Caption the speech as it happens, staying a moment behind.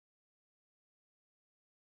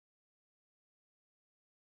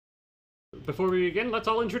before we begin, let's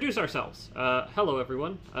all introduce ourselves. Hello,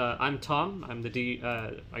 everyone. I'm Tom. I'm the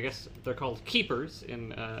I guess they're called Keepers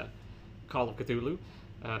in Call of Cthulhu.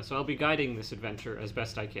 So I'll be guiding this adventure as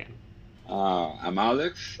best I can. I'm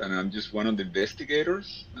Alex, and I'm just one of the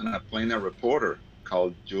investigators, and I'm playing a reporter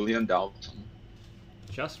called Julian Dalton.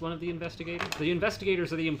 Just one of the investigators? The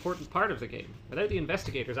investigators are the important part of the game. Without the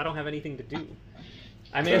investigators, I don't have anything to do.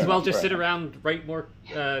 I may as well just sit around write more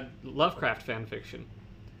Lovecraft fanfiction.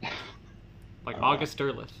 Like August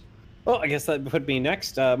Derleth. Well, I guess that would be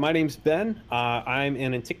next. My name's Ben. I'm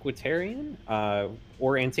an antiquitarian,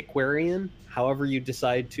 or antiquarian, however you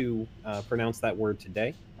decide to pronounce that word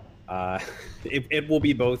today. It will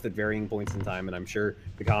be both at varying points in time, and I'm sure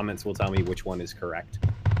the comments will tell me which one is correct.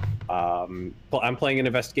 I'm playing an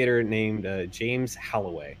investigator named James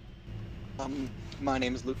Halloway. My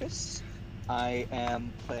name is Lucas. I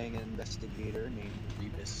am playing an investigator named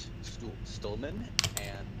Rebus Stolman,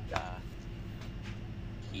 and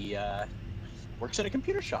he works in a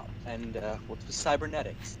computer shop and works with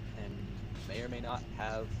cybernetics, and may or may not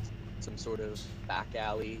have some sort of back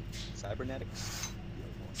alley cybernetics.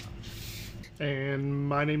 And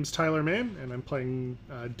my name's Tyler Mann, and I'm playing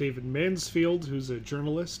David Mansfield, who's a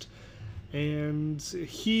journalist. And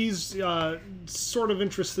he's sort of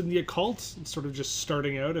interested in the occult, sort of just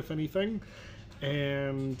starting out, if anything.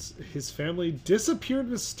 And his family disappeared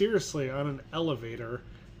mysteriously on an elevator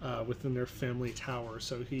within their family tower.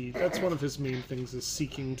 So that's one of his main things, is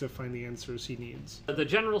seeking to find the answers he needs. The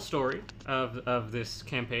general story of this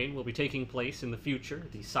campaign will be taking place in the future,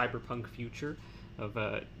 the cyberpunk future of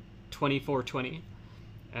 2420,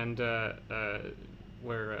 and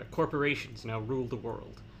where corporations now rule the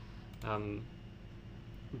world.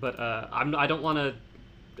 But I don't want to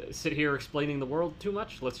sit here explaining the world too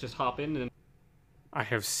much. Let's just hop in. And I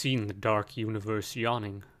have seen the dark universe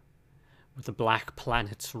yawning, where the black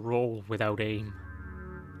planets roll without aim,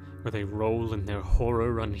 where they roll in their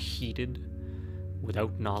horror unheeded,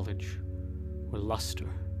 without knowledge, or luster,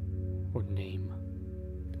 or name.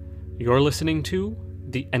 You're listening to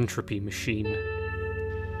The Entropy Machine.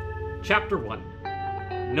 Chapter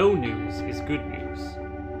 1. No news is good news.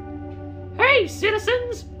 "Hey,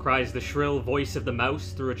 citizens!" cries the shrill voice of the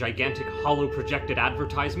mouse through a gigantic hollow-projected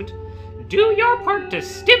advertisement. "Do your part to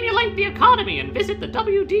stimulate the economy and visit the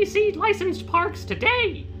WDC-licensed parks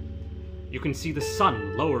today!" You can see the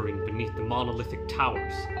sun lowering beneath the monolithic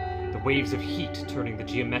towers, the waves of heat turning the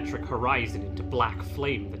geometric horizon into black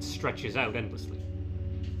flame that stretches out endlessly.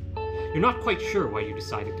 You're not quite sure why you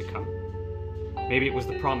decided to come. Maybe it was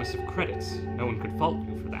the promise of credits. No one could fault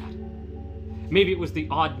you for that. Maybe it was the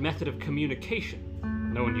odd method of communication.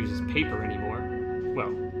 No one uses paper anymore.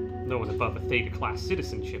 Well, no one above a Theta-class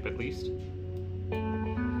citizenship, at least.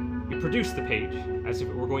 You produced the page as if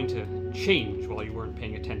it were going to change while you weren't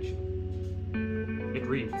paying attention. It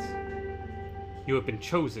reads, "You have been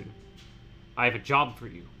chosen. I have a job for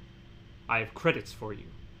you. I have credits for you.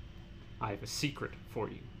 I have a secret for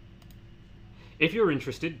you. If you're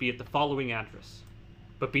interested, be at the following address.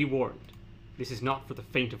 But be warned, this is not for the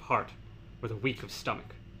faint of heart or the weak of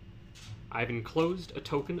stomach. I have enclosed a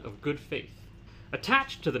token of good faith."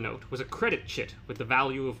 Attached to the note was a credit chit with the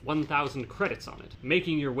value of 1,000 credits on it.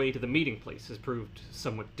 Making your way to the meeting place has proved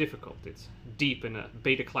somewhat difficult. It's deep in a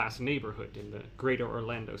beta-class neighborhood in the greater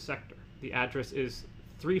Orlando sector. The address is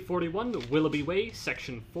 341 Willoughby Way,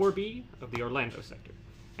 Section 4B of the Orlando sector.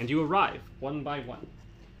 And you arrive one by one.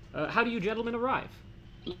 How do you gentlemen arrive?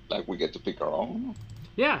 Like we get to pick our own?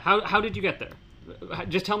 Yeah, how did you get there?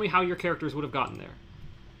 Just tell me how your characters would have gotten there.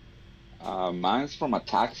 Mine's from a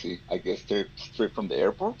taxi. I guess they're straight from the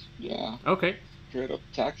airport. Yeah. Okay. Straight up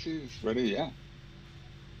taxi is ready, yeah.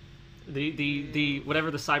 The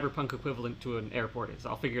whatever the cyberpunk equivalent to an airport is.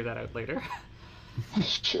 I'll figure that out later.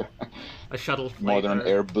 Sure. A shuttle flight. Modern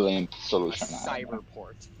air blimp solution. A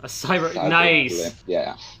cyberport. A cyber nice. Blimp,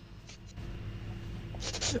 yeah.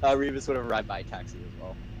 Rebus would have arrived by taxi as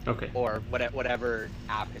well. Okay. Or whatever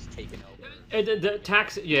app has taken over. The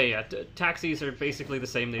taxi, yeah. Taxis are basically the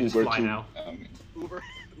same. They just Uber fly too. now. Uber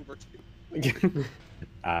 2.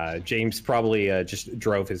 James probably just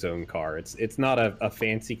drove his own car. It's not a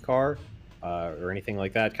fancy car or anything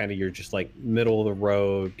like that. Kind of, you're just like middle of the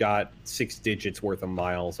road, got 6 digits worth of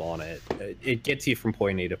miles on it. It gets you from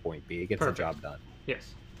point A to point B. It gets the job done.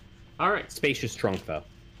 Yes. All right. Spacious trunk though.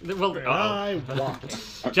 Well, I walked.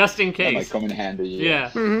 just in That might case. come in handy. Yeah.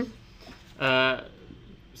 Mm-hmm.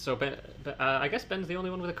 So Ben, I guess Ben's the only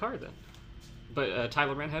one with a car then. But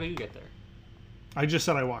Tyler Mann, how do you get there? I just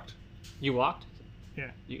said I walked. You walked? Yeah.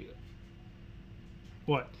 You.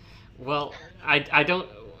 What? Well, I don't.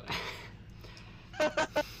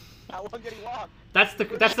 How long did he walk? That's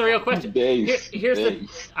the real question. Days. Here's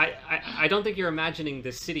days. I don't think you're imagining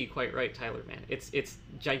this city quite right, Tyler, man. It's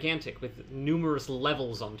gigantic with numerous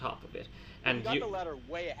levels on top of it. And You got the ladder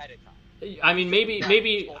way ahead of time. I mean, maybe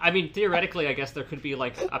theoretically, I guess there could be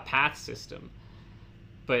like a path system.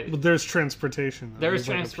 But there's transportation. There's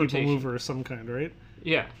like transportation. a people mover of some kind, right?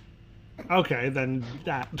 Yeah. Okay, then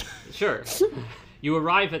that. Sure. You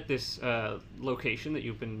arrive at this location that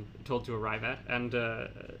you've been told to arrive at, and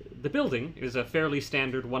the building is a fairly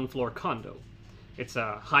standard one-floor condo. It's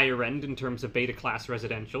a higher end in terms of beta-class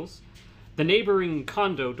residentials. The neighboring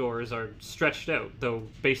condo doors are stretched out, though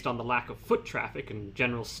based on the lack of foot traffic and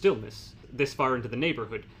general stillness this far into the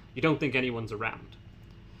neighborhood, you don't think anyone's around.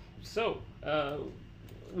 So,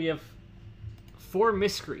 we have 4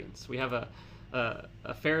 miscreants. We have a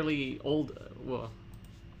fairly old,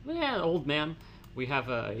 old man. We have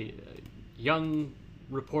a young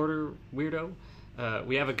reporter weirdo.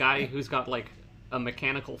 We have a guy who's got like a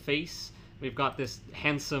mechanical face. We've got this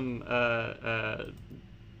handsome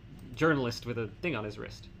journalist with a thing on his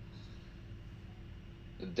wrist.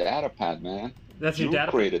 The data pad, man. That's you your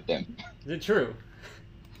data created them. Is it true?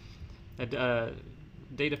 A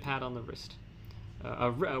data pad on the wrist.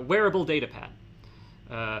 A wearable data pad.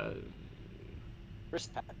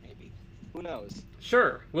 Wrist pad, maybe. Who knows?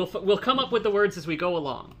 Sure. We'll come up with the words as we go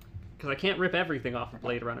along, because I can't rip everything off of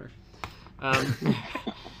Blade Runner.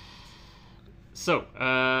 So,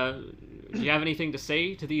 do you have anything to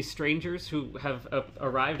say to these strangers who have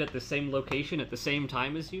arrived at the same location at the same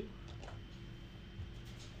time as you?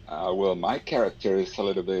 Well, my character is a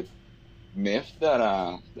little bit miffed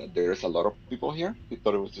that there's a lot of people here. He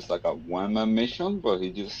thought it was just like a one-man mission, but he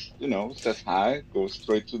just, says hi, goes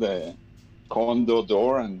straight to the condo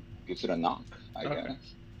door and gives it a knock, I guess.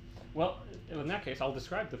 Well, in that case, I'll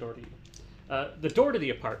describe the door to you. The door to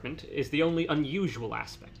the apartment is the only unusual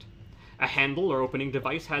aspect. A handle or opening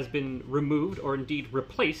device has been removed or indeed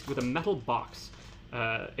replaced with a metal box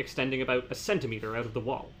extending about a centimeter out of the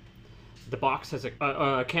wall. The box has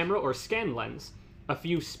a camera or scan lens, a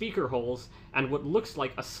few speaker holes, and what looks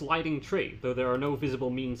like a sliding tray, though there are no visible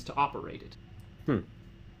means to operate it.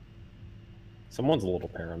 Someone's a little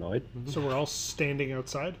paranoid. So we're all standing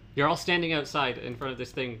outside? You're all standing outside in front of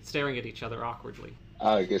this thing, staring at each other awkwardly.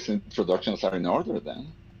 I guess introductions are in order then.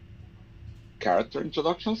 Character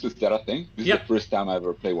introductions, is that a thing? This is the first time I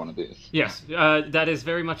ever play one of these. Yes, that is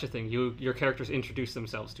very much a thing. Your characters introduce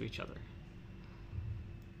themselves to each other.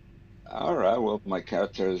 Alright, well, my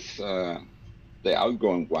character is the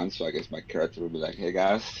outgoing one, so I guess my character will be like, hey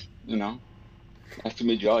guys, nice to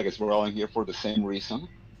meet you all. I guess we're all in here for the same reason.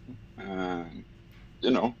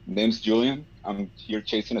 Name's Julian. I'm here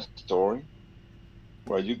chasing a story.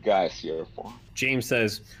 What are you guys here for? James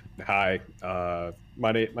says, hi,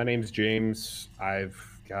 my name's James. I've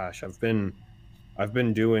been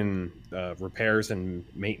doing repairs and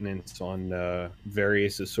maintenance on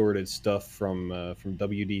various assorted stuff from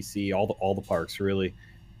WDC, all the parks really.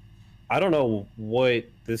 I don't know what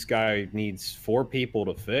this guy needs 4 people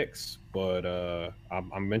to fix, but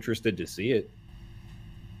I'm interested to see it.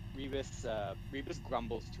 Rebus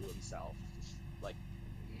grumbles to himself, just like,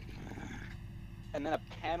 and then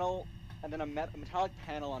a metallic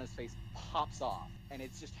panel on his face pops off, and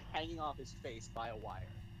it's just hanging off his face by a wire.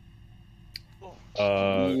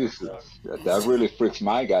 That really freaks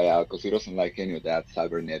my guy out because he doesn't like any of that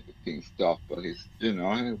cybernetic stuff. But he's,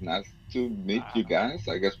 nice to meet you guys.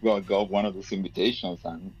 I guess we'll go one of those invitations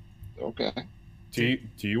and okay. Do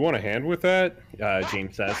you want a hand with that?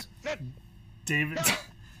 James says.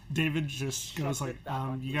 David just goes like,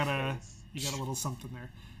 you got a little something there.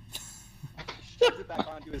 Shoves it back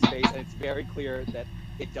onto his face, and it's very clear that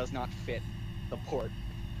it does not fit the port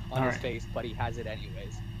on his face, but he has it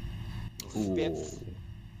anyways. Spits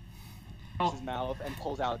his mouth and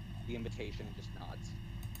pulls out the invitation and just nods.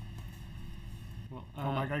 Well,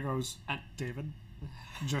 my guy goes, David,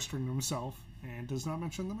 gesturing to himself, and does not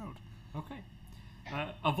mention the note. Okay.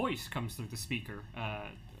 A voice comes through the speaker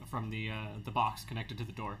from the box connected to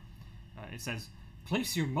the door. It says,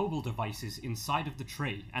 "Place your mobile devices inside of the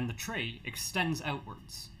tray, and the tray extends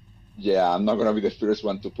outwards." Yeah, I'm not gonna be the first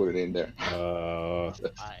one to put it in there.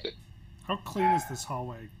 How clean is this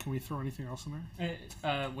hallway? Can we throw anything else in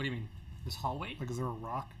there? What do you mean? This hallway? Like, is there a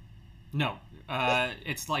rock? No.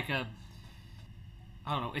 It's like a...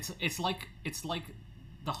 I don't know. It's like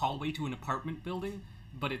the hallway to an apartment building,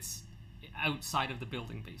 but it's outside of the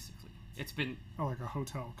building, basically. It's been... Oh, like a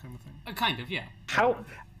hotel kind of thing. Kind of, yeah.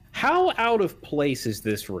 How out of place is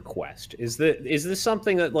this request? Is this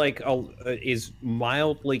something that like is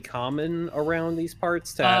mildly common around these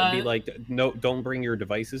parts to be like, no, don't bring your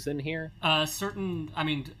devices in here? I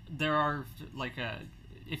mean, there are like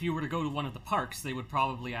if you were to go to one of the parks, they would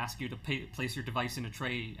probably ask you to place your device in a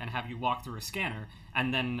tray and have you walk through a scanner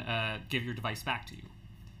and then give your device back to you.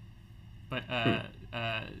 But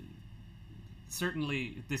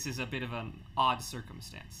certainly, this is a bit of an odd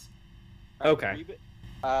circumstance. Okay.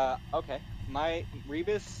 Okay. My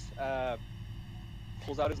Rebus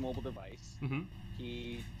pulls out his mobile device. Mm-hmm.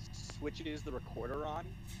 He switches the recorder on,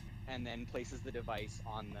 and then places the device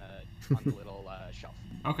on the little shelf.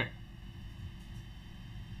 Okay.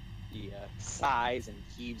 He sighs and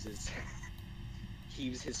heaves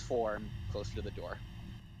his form closer to the door.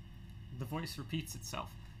 The voice repeats itself.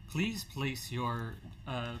 Please place your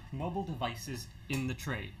mobile devices in the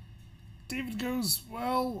tray. David goes,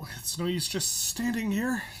 well, it's no use just standing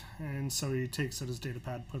here. And so he takes out his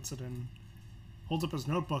datapad, puts it in, holds up his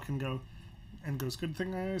notebook and goes, good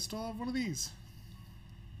thing I still have one of these.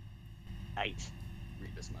 Right,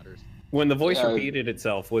 Rebus mutters. When the voice repeated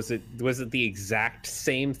itself, was it the exact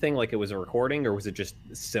same thing, like it was a recording, or was it just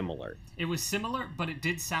similar? It was similar, but it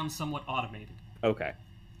did sound somewhat automated. Okay.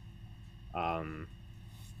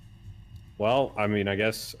 Well, I mean, I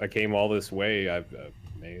guess I came all this way. I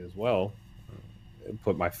may as well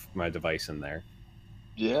put my device in there.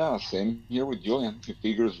 Yeah, same here with Julian. He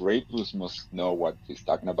figures Rapus must know what he's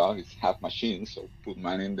talking about. He's half machine, so put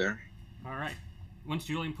mine in there. All right. Once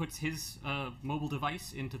Julian puts his mobile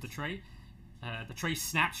device into the tray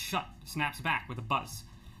snaps back with a buzz.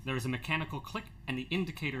 There is a mechanical click, and the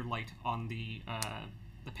indicator light on the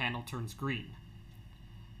panel turns green.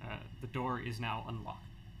 The door is now unlocked.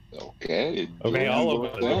 Okay. Okay, all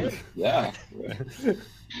over them. Yeah.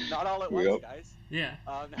 Not all at once, guys. Yeah.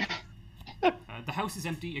 The house is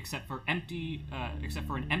empty except for an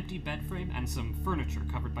empty bed frame and some furniture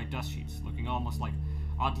covered by dust sheets, looking almost like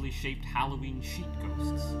oddly shaped Halloween sheet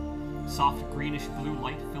ghosts. Soft greenish-blue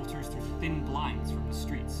light filters through thin blinds from the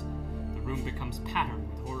streets. The room becomes patterned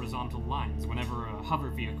with horizontal lines whenever a hover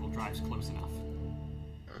vehicle drives close enough.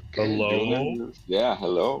 Okay, hello? Yeah,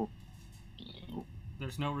 hello.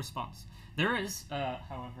 There's no response. There is,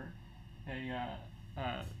 however,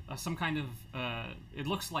 some kind of it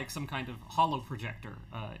looks like some kind of hollow projector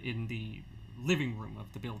in the living room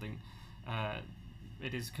of the building.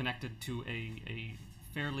 It is connected to a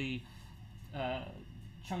fairly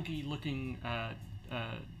chunky looking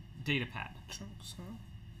data pad. Chunks,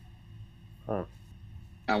 Huh.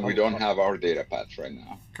 And we don't have our data pads right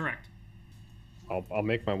now. Correct. I'll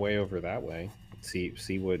make my way over that way.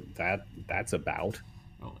 See what that's about.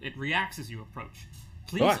 Well, it reacts as you approach.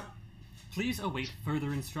 Please await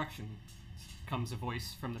further instruction. Comes a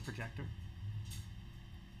voice from the projector.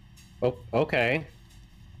 Oh, okay.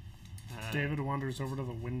 David wanders over to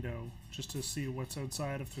the window just to see what's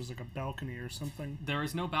outside, if there's like a balcony or something. There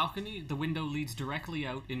is no balcony. The window leads directly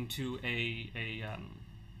out into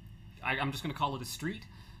I'm just going to call it a street,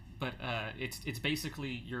 but it's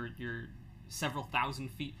basically your several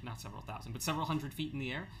hundred feet in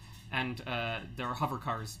the air, and there are hover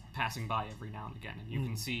cars passing by every now and again, and you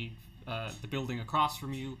can see the building across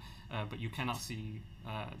from you, but you cannot see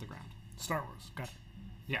the ground. Star Wars, got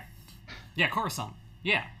it. Yeah, Coruscant.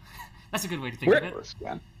 Yeah, that's a good way to think of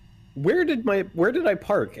it. Where did I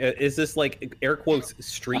park? Is this like air quotes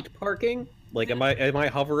street parking? Like, am I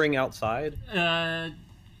hovering outside?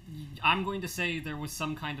 I'm going to say there was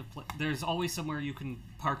some kind of there's always somewhere you can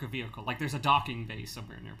park a vehicle. Like there's a docking bay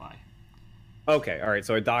somewhere nearby. Okay, all right.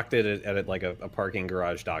 So I docked it at like a parking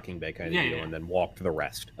garage docking bay kind of deal, and then walked the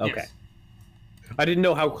rest. Okay. Yes. I didn't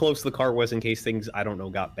know how close the car was in case things, I don't know,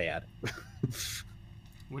 got bad.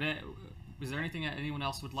 Was there anything that anyone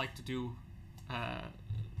else would like to do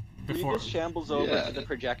before? He just shambles over to the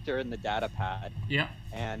projector and the data pad. Yeah.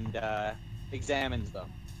 And examines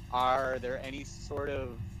them. Are there any sort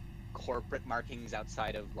of corporate markings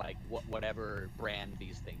outside of like whatever brand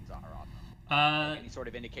these things are on them? Like any sort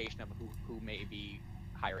of indication of who may be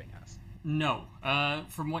hiring us? No.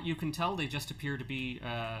 From what you can tell, they just appear to be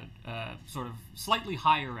sort of slightly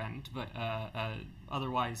higher end, but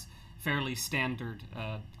otherwise fairly standard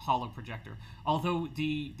hollow projector. Although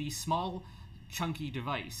the small chunky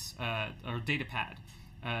device or data pad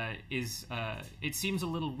it seems a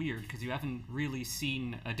little weird because you haven't really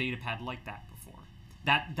seen a data pad like that before.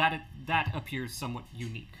 That appears somewhat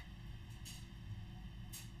unique,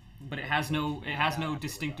 but it has no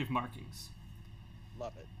distinctive markings.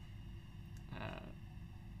 Love it.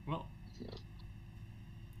 Well,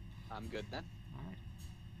 I'm good then. all right.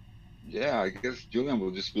 Yeah, I guess Julian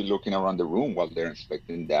will just be looking around the room while they're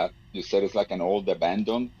inspecting that. You said it's like an old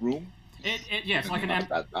abandoned room? Yeah, it's like Not a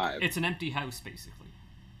bad vibe. it's an empty house basically,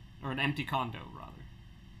 or an empty condo rather.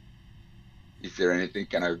 Is there anything,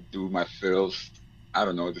 can I do my fills? I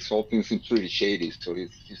don't know, this whole thing seems pretty shady, so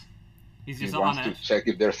He's he just wants on to it. check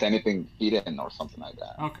if there's anything hidden or something like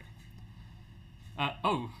that. Okay.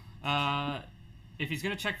 If he's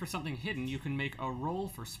gonna check for something hidden, you can make a roll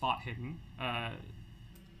for spot hidden.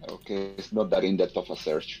 Okay, it's not that in-depth of a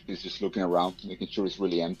search. He's just looking around, making sure it's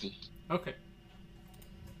really empty. Okay.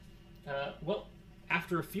 Well,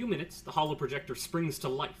 after a few minutes, the hollow projector springs to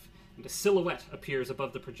life, and a silhouette appears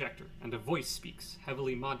above the projector, and a voice speaks,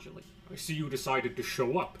 heavily modulated. I see you decided to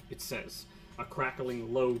show up, it says, a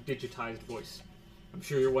crackling, low, digitized voice. I'm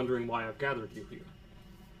sure you're wondering why I've gathered you here.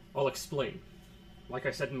 I'll explain. Like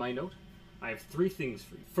I said in my note, I have 3 things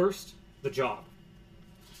for you. First, the job.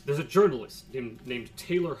 There's a journalist named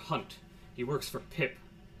Taylor Hunt. He works for PIP.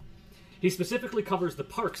 He specifically covers the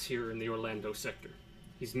parks here in the Orlando sector.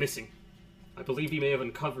 He's missing. I believe he may have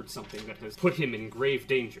uncovered something that has put him in grave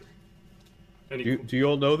danger. Do you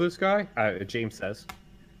all know this guy? James says.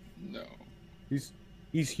 No. He's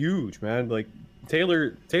huge, man. Like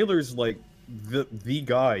Taylor's like the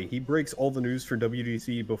guy. He breaks all the news for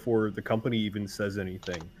WDC before the company even says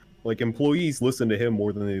anything. Like employees listen to him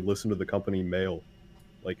more than they listen to the company mail.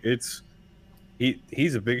 Like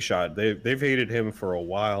he's a big shot. They've hated him for a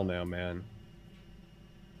while now, man.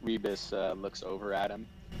 Rebus looks over at him.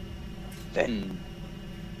 Then,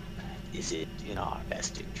 is it in our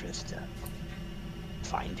best interest to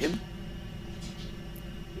find him?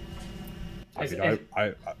 I mean,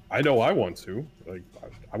 I know I want to. Like,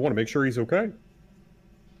 I want to make sure he's okay.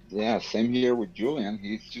 Yeah, same here with Julian.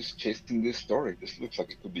 He's just chasing this story. This looks like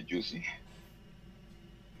it could be juicy.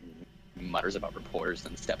 Mutters about reporters,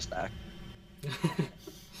 then steps back.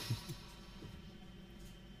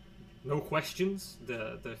 No questions?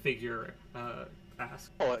 The figure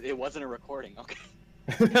asked. Oh, it wasn't a recording. Okay.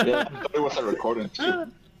 Yeah, I thought it was a recording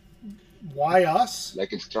too. Why us?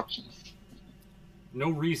 Like instructions. No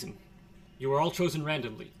reason. You were all chosen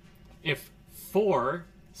randomly. If 4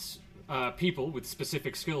 people with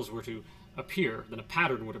specific skills were to appear, then a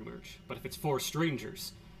pattern would emerge. But if it's 4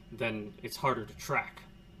 strangers, then it's harder to track.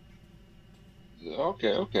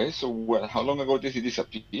 Okay. So how long ago did he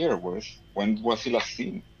disappear? When was he last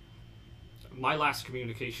seen? My last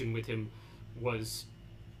communication with him was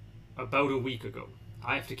about a week ago.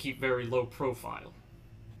 I have to keep very low profile.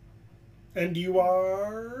 And you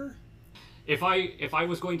are? If I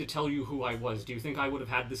was going to tell you who I was, do you think I would have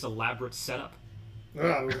had this elaborate setup?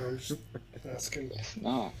 Oh, I'm just asking.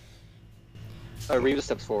 No. Rebus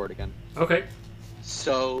steps forward again. Okay.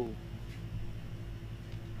 So,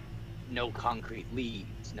 no concrete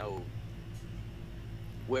leads, no...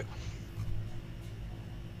 Where...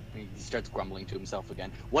 He starts grumbling to himself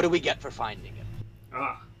again. What do we get for finding him?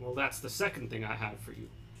 Well that's the second thing I have for you.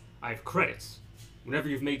 I have credits. Whenever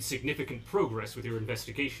you've made significant progress with your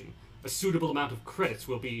investigation, a suitable amount of credits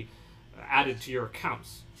will be added to your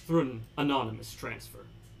accounts through an anonymous transfer.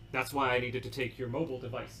 That's why I needed to take your mobile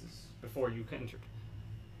devices before you entered.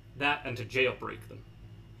 That and to jailbreak them.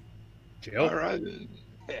 Jail? All right.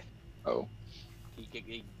 Oh.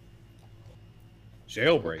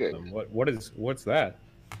 Jailbreak Okay. them. What's that?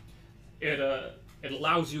 It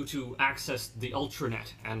allows you to access the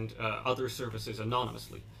Ultranet and other services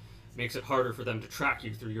anonymously. Makes it harder for them to track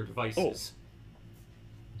you through your devices.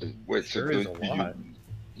 Wait, so Sure is a lot.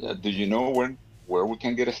 Do you know where we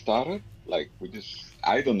can get started? Like,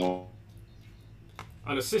 I don't know.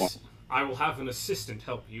 I will have an assistant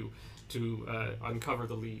help you to uncover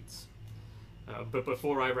the leads. But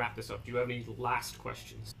before I wrap this up, do you have any last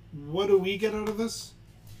questions? What do we get out of this?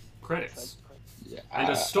 Credits. Yeah, And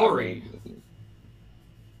a story.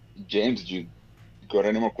 James, you got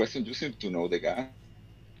any more questions? You seem to know the guy.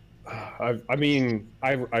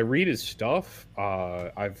 I read his stuff.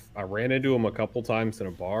 I ran into him a couple times in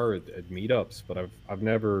a bar at meetups, but I've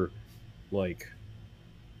never like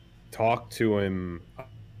talked to him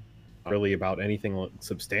really about anything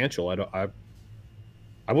substantial.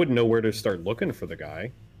 I wouldn't know where to start looking for the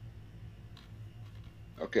guy.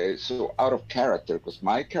 Okay, so out of character, because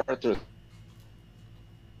my character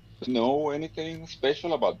doesn't know anything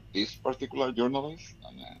special about this particular journalist.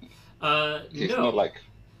 I mean, he's no. not like.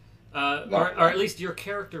 Or at least your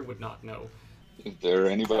character would not know. Is there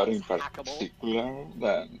anybody in Sounds hackable. particular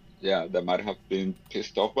that might have been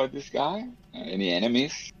pissed off by this guy? Any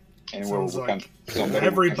enemies? Anywhere Sounds we like somebody we can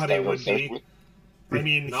everybody start would our search be. with? I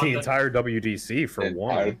mean, Not The that- entire WDC for The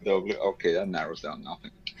one. entire okay, that narrows down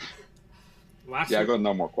nothing. Last Yeah, I got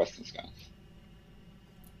no more questions, guys.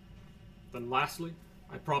 Then lastly,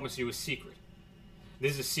 I promise you a secret.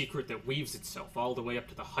 This is a secret that weaves itself all the way up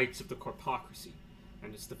to the heights of the corpocracy,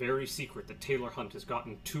 and it's the very secret that Taylor Hunt has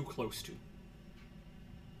gotten too close to.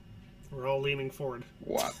 We're all leaning forward.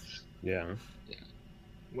 What? Yeah.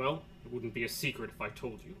 Well, it wouldn't be a secret if I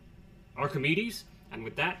told you. Archimedes, and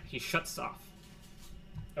with that, he shuts off.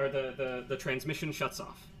 Or the transmission shuts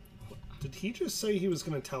off. Did he just say he was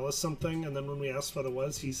going to tell us something, and then when we asked what it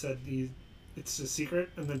was, he said it's a secret,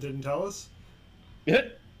 and then didn't tell us?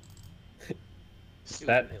 Soon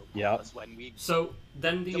That- they'll yeah. tell us when we. So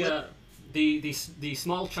then the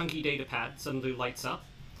small chunky data pad suddenly lights up,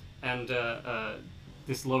 and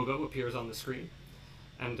this logo appears on the screen,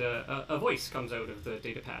 and a voice comes out of the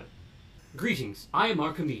data pad. Greetings, I am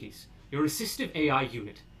Archimedes, your assistive AI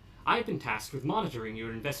unit. I have been tasked with monitoring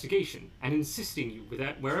your investigation and assisting you with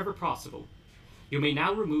that wherever possible. You may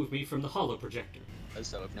now remove me from the holo projector.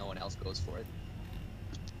 So if no one else goes for it.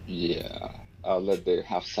 Yeah. I'll let the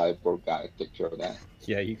half cyborg guy take care of that.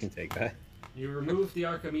 Yeah, you can take that. You remove the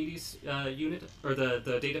Archimedes unit, or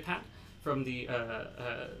the data pad, from the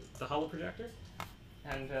holo projector,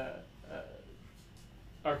 and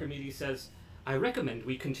Archimedes says, I recommend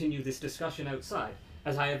we continue this discussion outside,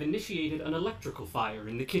 as I have initiated an electrical fire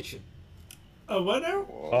in the kitchen. Oh, what now?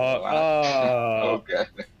 Okay.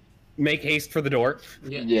 Make haste for the door.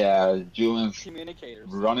 Yeah, Julian's Communicators.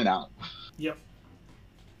 running out. Yep.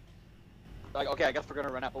 Like, okay, I guess we're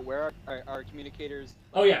gonna run out. But where are our communicators?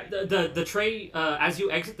 Oh yeah, the tray, as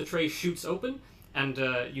you exit, the tray shoots open, and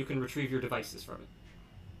you can retrieve your devices from it.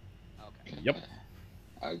 Okay. Yep.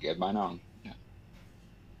 I'll get mine on. Yeah.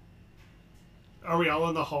 Are we all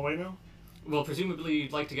in the hallway now? Well, presumably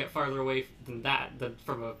you'd like to get farther away than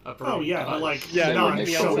from a Oh, yeah, but device. like, Yeah, not no,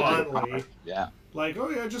 nonchalantly. Yeah. Like, oh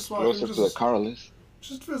yeah, just walk. Closer to the car list.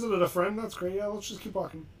 Just visited a friend, that's great, yeah, let's just keep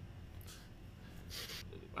walking.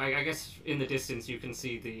 I guess in the distance you can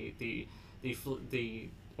see the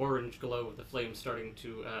orange glow of the flames starting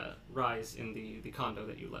to rise in the condo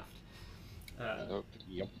that you left. Okay.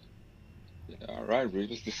 Yep. Yeah, all right,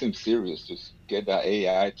 Revis, this seems serious. Just get that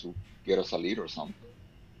AI to get us a lead or something.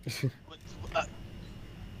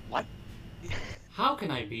 What? How can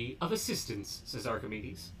I be of assistance? Says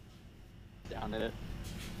Archimedes. Down at it.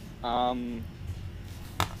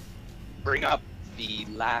 Bring up the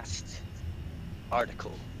last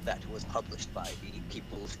article that was published by the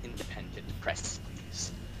People's Independent Press,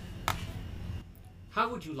 please. How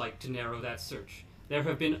would you like to narrow that search? There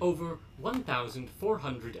have been over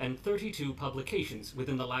 1,432 publications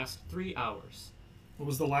within the last 3 hours. What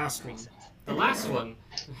was the last one? The last one,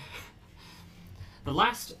 the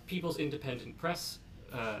last People's Independent Press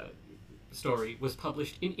story was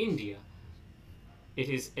published in India. It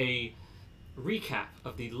is a recap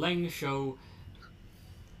of the Leng show.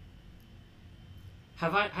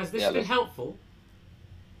 Has this been helpful?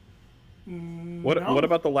 What No. What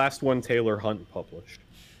about the last one Taylor Hunt published?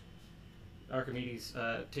 Archimedes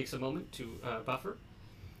takes a moment to buffer.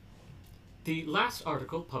 The last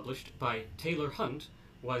article published by Taylor Hunt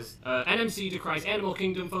was NMC decries Animal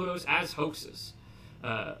Kingdom photos as hoaxes.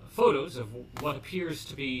 Photos of what appears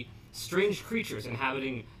to be strange creatures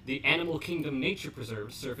inhabiting the Animal Kingdom nature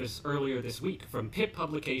preserve surfaced earlier this week from PIP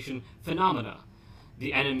publication Phenomena.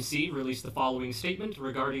 The NMC released the following statement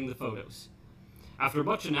regarding the photos. After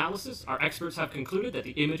much analysis, our experts have concluded that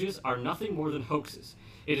the images are nothing more than hoaxes.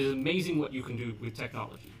 It is amazing what you can do with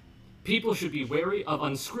technology. People should be wary of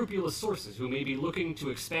unscrupulous sources who may be looking to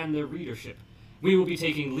expand their readership. We will be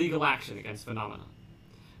taking legal action against Phenomena.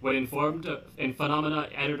 When informed, Phenomena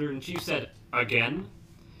editor-in-chief said, again?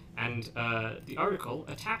 And the article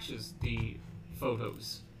attaches the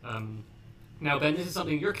photos. Now, Ben, this is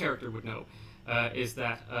something your character would know, is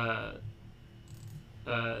that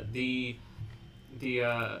the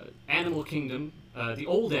Animal Kingdom, the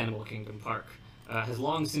old Animal Kingdom park, has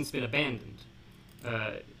long since been abandoned.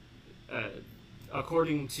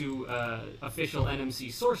 According to official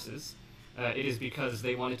NMC sources, it is because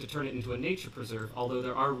they wanted to turn it into a nature preserve, although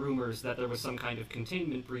there are rumors that there was some kind of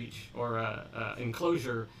containment breach or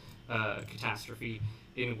enclosure catastrophe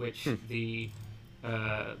in which the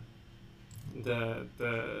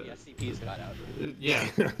SCPs got out. yeah.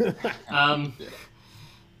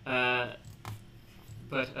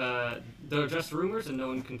 But they're just rumors, and no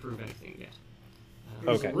one can prove anything yet.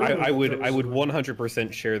 Okay, I would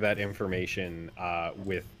 100% share that information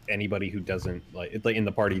with anybody who doesn't like in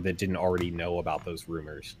the party that didn't already know about those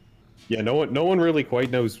rumors. Yeah, no one really quite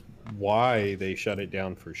knows why they shut it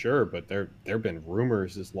down for sure, but there've been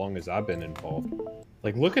rumors as long as I've been involved.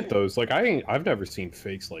 Like, look at those. Like, I've never seen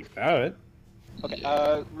fakes like that.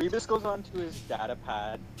 Okay, Rebus goes on to his data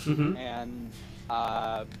pad Mm-hmm. and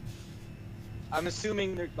I'm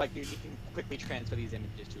assuming they're like he can quickly transfer these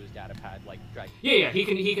images to his data pad, like drag. Yeah, he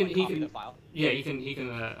copy can. the file. Yeah, he can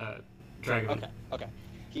drag it. Okay.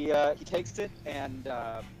 He takes it and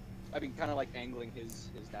I mean, kind of like angling his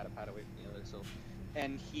data pad away from the other. So,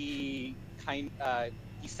 and he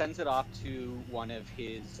sends it off to one of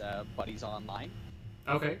his buddies online.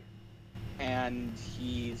 Okay. And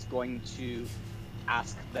he's going to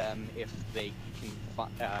ask them if they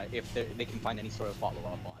can find any sort of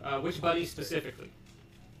follow-up on. Which buddy specifically?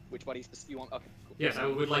 Which buddy you want? Okay, cool. Yes, I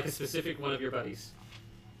would like a specific one of your buddies.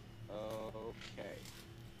 Okay.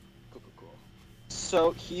 Cool.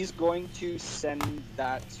 So he's going to send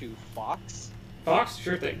that to Fox. Fox,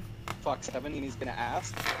 sure thing. Fox 7, and he's going to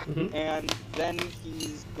ask. Mm-hmm. And then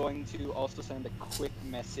he's going to also send a quick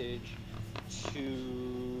message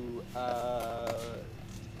to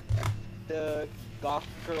the Goth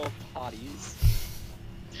Girl Toddies.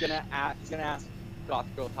 He's gonna ask Goth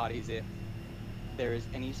Girl Toddies if there is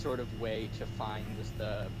any sort of way to find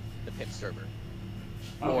the pip server,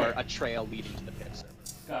 or a trail leading to the pip server.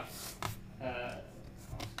 Got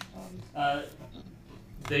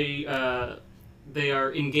it. They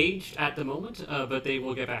are engaged at the moment, but they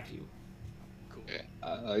will get back to you.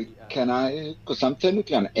 Can I, because I'm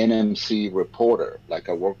technically an NMC reporter, like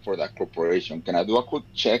I work for that corporation, can I do a quick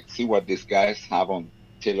check, see what these guys have on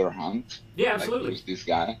Taylor Hunt? Yeah, absolutely. Like, who's this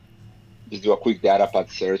guy? Just do a quick data pad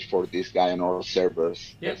search for this guy on all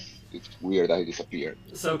servers. Yep. It's weird that he disappeared.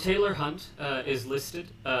 So Taylor Hunt is listed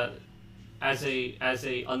as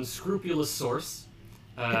a unscrupulous source,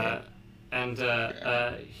 and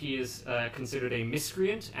he is considered a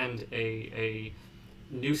miscreant and a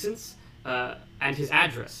nuisance. And his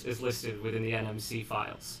address is listed within the NMC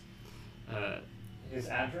files. His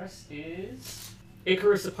address is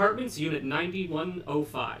Icarus Apartments, Unit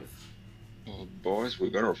 9105. Oh, boys, we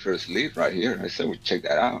got our first lead right here. I said we check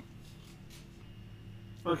that out.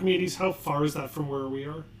 Archimedes, how far is that from where we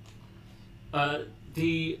are?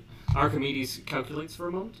 The Archimedes calculates for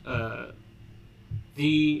a moment.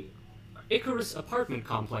 The Icarus apartment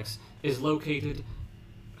complex is located.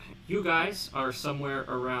 You guys are somewhere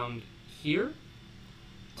around here.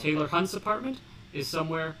 Taylor Hunt's apartment is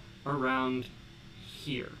somewhere around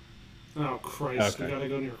here. Oh, Christ. Okay. We gotta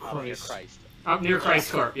go near Christ. Up near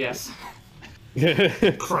Christ Corp, yes.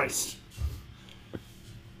 Christ.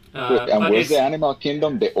 And where's the animal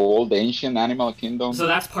kingdom? The old ancient animal kingdom? So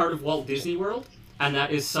that's part of Walt Disney World, and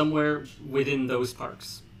that is somewhere within those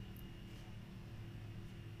parks.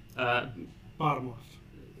 Bottom left.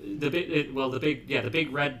 The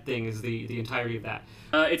big red thing is the entirety of that.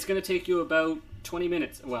 It's going to take you about 20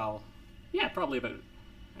 minutes. Well, yeah, probably about,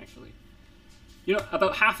 actually.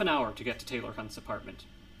 About half an hour to get to Taylor Hunt's apartment.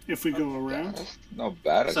 If we go around. That's not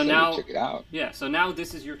bad. So now, check it out. Yeah, so now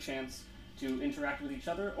this is your chance to interact with each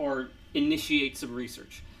other or initiate some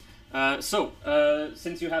research.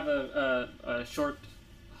 Since you have a short...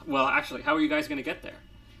 Well, actually, how are you guys going to get there?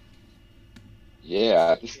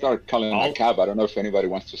 Yeah, I just started calling a cab. I don't know if anybody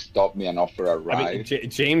wants to stop me and offer a ride. I mean,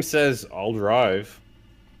 James says, I'll drive.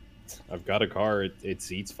 I've got a car. It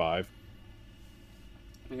seats 5.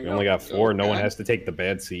 We only got 4. No one has to take the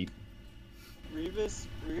bad seat. Revis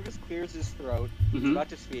clears his throat. He's about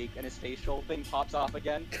to speak, and his facial thing pops off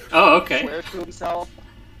again. Oh, okay. Swears to himself,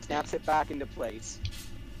 snaps it back into place.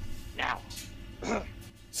 Now.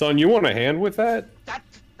 Son, you want a hand with that? That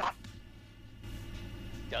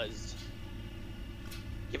does.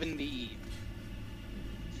 Given the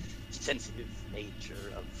sensitive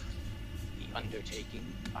nature of the undertaking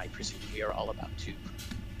I presume we are all about to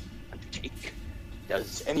undertake,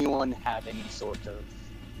 does anyone have any sort of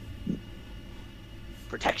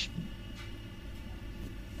protection?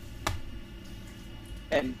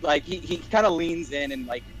 And like he kind of leans in and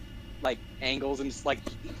like angles and just like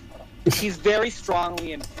he's very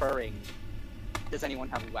strongly inferring, does anyone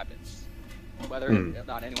have weapons? Whether or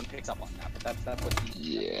not anyone picks up on that, but that's what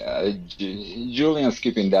he... Yeah, Julian's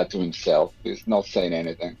keeping that to himself. He's not saying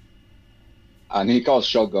anything. And he calls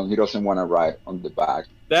shotgun. He doesn't want to ride on the back.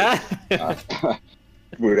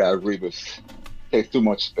 Without Rebus. Takes too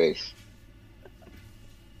much space.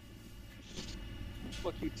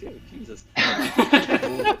 Fuck you too, Jesus.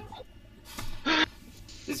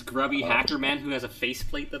 This grubby hacker man who has a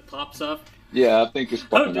faceplate that pops up. Yeah, I think it's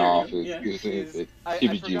popping dare off. you. Yeah. I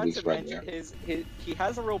forgot to right mention there. he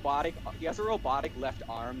has a robotic left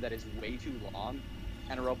arm that is way too long,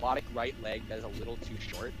 and a robotic right leg that is a little too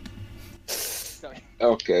short. So,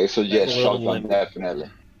 okay, so yes, shotgun definitely.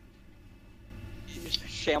 He just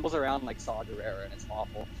shambles around like Saw Gerrera, and it's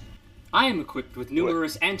awful. I am equipped with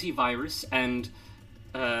numerous antivirus and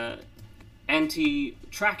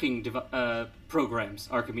anti-tracking programs.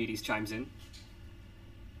 Archimedes chimes in.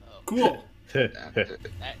 Cool.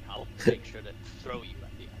 I'll make sure to throw you at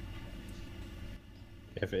the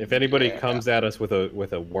end. If anybody comes at us with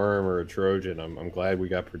a worm or a Trojan, I'm glad we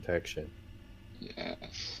got protection.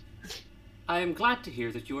 Yes. I am glad to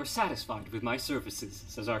hear that you are satisfied with my services,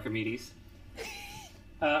 says Archimedes.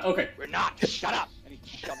 Okay. We're not. Shut up. And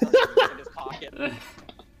he shoves us in his pocket.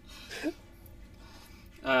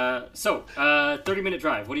 30-minute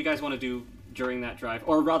drive. What do you guys want to do during that drive?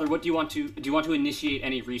 Or rather, what do you want to initiate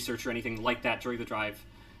any research or anything like that during the drive?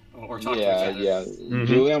 Or talk to each other? Yeah.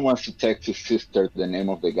 Julian wants to text his sister the name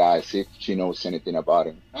of the guy, see if she knows anything about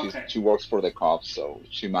him. Okay. She works for the cops, so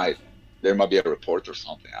there might be a report or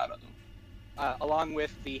something, I don't know. Along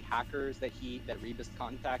with the hackers that Rebus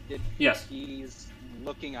contacted, Yes. he's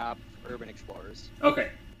looking up urban explorers. Okay.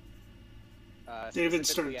 David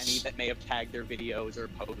Specifically starts- any that may have tagged their videos or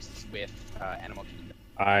posts with Animal Kingdom.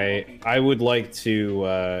 I would like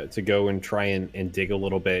to go and try and dig a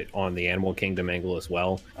little bit on the Animal Kingdom angle as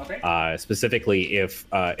well. Okay. Specifically, if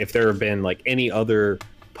there have been like any other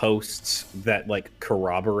posts that like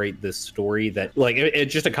corroborate this story, that like it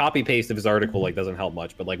just a copy paste of his article like doesn't help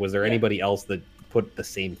much. But like, was there anybody else that put the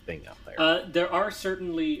same thing out there? There are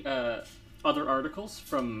certainly other articles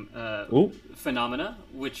from Phenomena,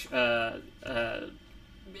 which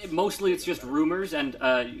mostly it's just rumors, and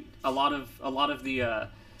a lot of the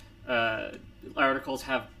articles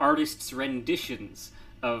have artists' renditions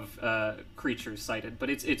of creatures cited, but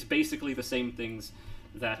it's basically the same things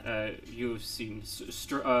that you have seen,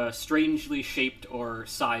 strangely shaped or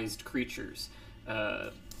sized creatures.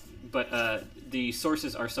 But the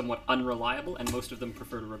sources are somewhat unreliable, and most of them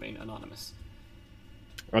prefer to remain anonymous.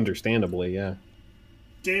 Understandably, yeah.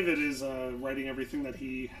 David is writing everything that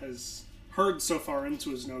he has heard so far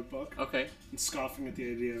into his notebook. Okay. And scoffing at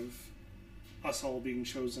the idea of us all being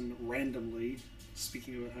chosen randomly,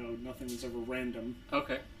 speaking about how nothing is ever random.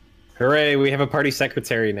 Okay. Hooray, we have a party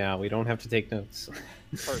secretary now. We don't have to take notes.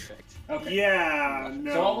 Perfect. Okay. Yeah,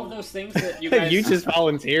 no. So all of those things that you guys... You just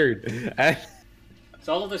volunteered.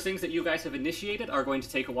 So all of those things that you guys have initiated are going to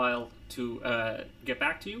take a while to get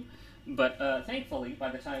back to you. But thankfully, by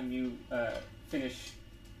the time you finish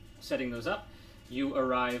setting those up, you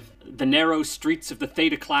arrive. The narrow streets of the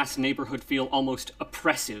Theta-class neighborhood feel almost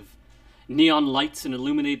oppressive. Neon lights and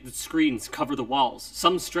illuminated screens cover the walls,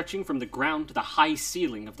 some stretching from the ground to the high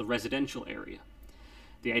ceiling of the residential area.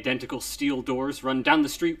 The identical steel doors run down the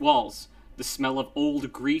street walls. The smell of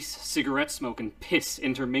old grease, cigarette smoke, and piss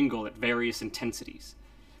intermingle at various intensities.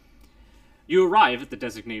 You arrive at the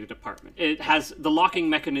designated apartment. The locking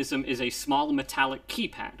mechanism is a small metallic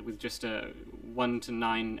keypad with just 1 to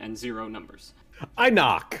 9 and 0 numbers. I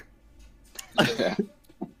knock. Yeah.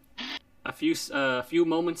 A few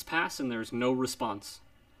moments pass and there's no response.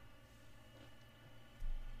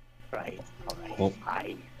 Right. All right. Well-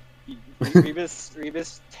 Hi. Rebus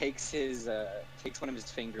takes one of his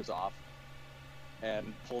fingers off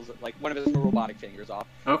and pulls it, like one of his robotic fingers off.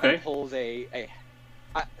 Okay. And pulls he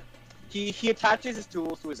attaches his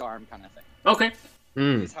tools to his arm, kind of thing. Okay.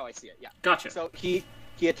 Is how I see it. Yeah. Gotcha. So he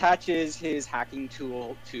attaches his hacking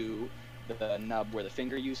tool to the nub where the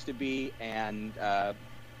finger used to be, and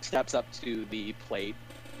steps up to the plate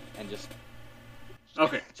and just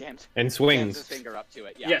jams And swings. his finger up to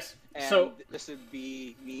it. Yeah. Yes. And So this would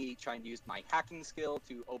be me trying to use my hacking skill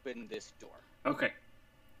to open this door. okay.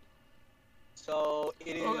 So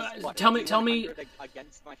it is. What, tell me 100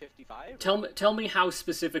 against my 55. Tell me how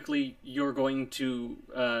specifically you're going to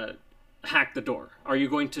hack the door. Are you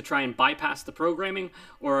going to try and bypass the programming,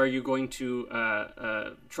 or are you going to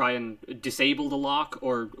try and disable the lock,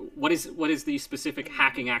 or what is the specific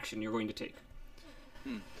hacking action you're going to take?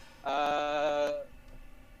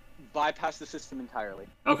 Bypass the system entirely.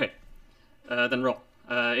 Okay. Then roll.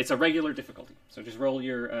 It's a regular difficulty, so just roll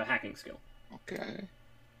your hacking skill. Okay.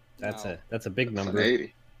 That's a big It's an number.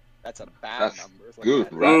 80. That's a bad That's number. Look good,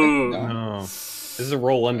 at that. right? Ooh. No. No. This is a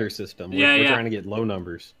roll under system. Yeah, We're yeah. trying to get low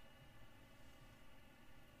numbers.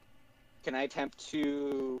 Can I attempt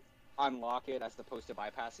to unlock it as opposed to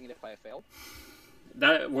bypassing it if I fail?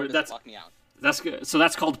 Or does it That's lock me out? that's good. So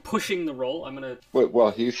that's called pushing the roll. I'm gonna.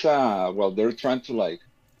 Well, they're trying to like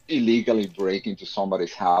illegally break into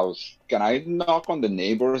somebody's house. Can I knock on the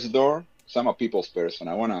neighbor's door? So I'm a people's person.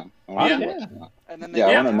 I wanna Yeah. watch that. And then Yeah, I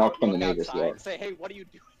they wanna look knock on the neighbor's outside door. and say, "Hey, what are you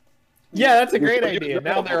doing?" Yeah, that's a great Before you- idea.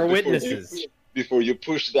 Now there are witnesses. Before you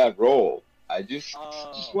push that roll, I just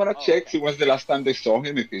want to check. okay. See when's the last time they saw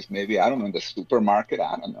him. If he's maybe, I don't know, in the supermarket.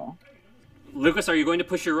 I don't know. Lucas, are you going to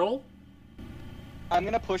push your roll? I'm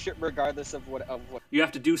gonna push it regardless of what. You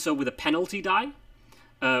have to do so with a penalty die,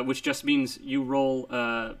 which just means you roll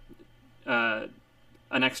an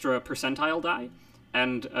extra percentile die,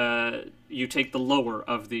 and you take the lower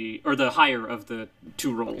of the higher of the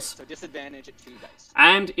 2 rolls. Okay, so disadvantage at 2 dice.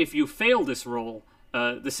 And if you fail this roll,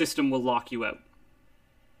 the system will lock you out.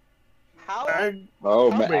 How?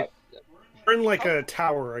 Oh, How man. Wait. We're in like a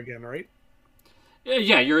tower again, right?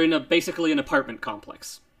 Yeah, you're in basically an apartment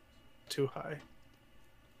complex. Too high.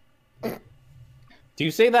 Do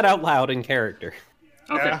you say that out loud in character?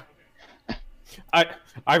 Okay. Yeah.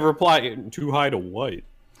 I reply, too high to what?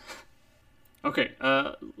 Okay,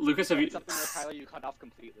 Lucas, have you... Something where Tyler, you cut off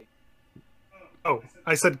completely. Oh,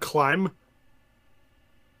 I said climb.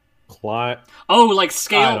 Climb. Oh, like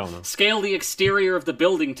I don't know. scale the exterior of the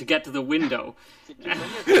building to get to the window. Did you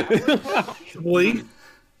bring your tablet? Lee.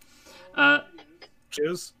 Uh,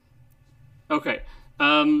 okay.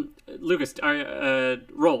 Lucas,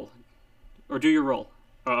 roll. Or do your roll.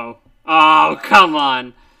 Uh-oh. Oh, come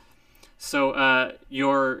on! So,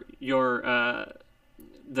 your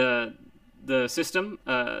the system,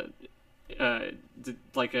 your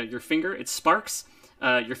finger, it sparks,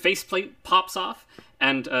 your faceplate pops off,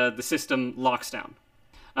 and the system locks down.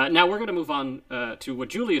 Now we're going to move on to what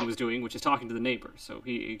Julian was doing, which is talking to the neighbor. So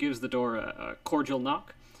he gives the door a cordial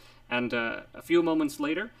knock, and a few moments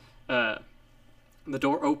later, the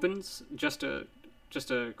door opens just a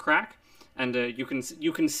crack, and you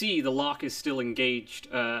can see the lock is still engaged,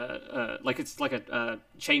 like it's like a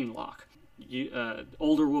chain lock.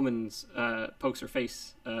 Older woman's pokes her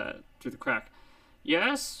face through the crack.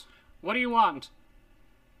 Yes? What do you want?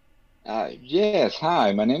 Yes,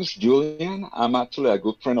 hi, my name is Julian. I'm actually a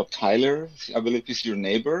good friend of Tyler's. I believe he's your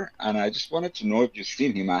neighbor, and I just wanted to know if you've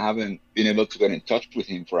seen him. I haven't been able to get in touch with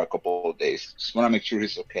him for a couple of days. Just want to make sure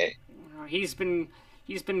he's okay. He's been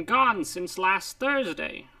gone since last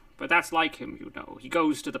Thursday. But that's like him, you know. He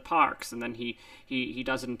goes to the parks, and then he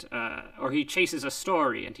doesn't, or he chases a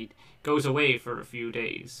story, and he goes away for a few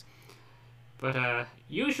days. But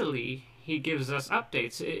usually he gives us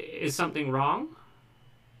updates. Is something wrong?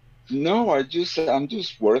 No, I'm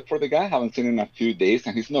just worried for the guy. I haven't seen him in a few days,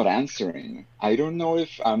 and he's not answering. I don't know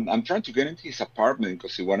if I'm trying to get into his apartment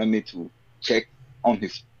because he wanted me to check on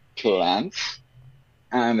his plants,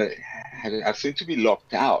 and I seem to be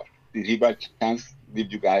locked out. Did he by chance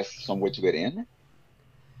leave you guys some way to get in?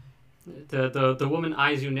 The woman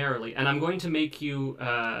eyes you narrowly, and I'm going to make you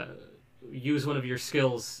use one of your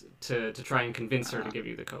skills to try and convince her to give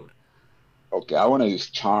you the code. Okay, I want to use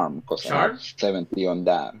charm because I have 70 on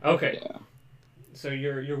that. Okay. Yeah. So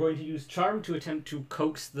you're going to use charm to attempt to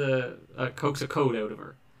coax a code out of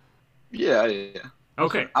her. Yeah.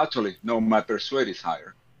 Okay. Actually, no, my persuade is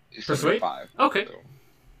higher. It's Persuade? 5. Okay. So,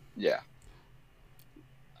 yeah.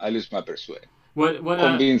 I lose my persuade. What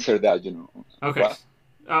Convince her that, you know. Okay. What?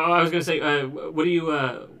 I was gonna say, what do you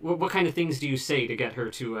what kind of things do you say to get her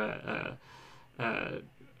to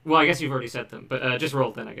well, I guess you've already said them, but just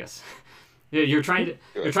roll then, I guess. You're trying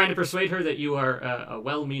to persuade her that you are a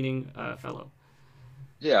well-meaning fellow.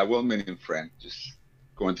 Yeah, well-meaning friend. Just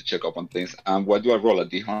going to check up on things. What do I roll? A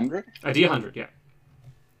D100? A D100, yeah.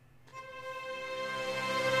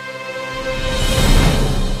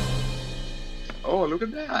 Oh, look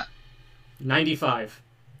at that. 95.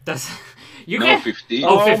 That's you No, get 15.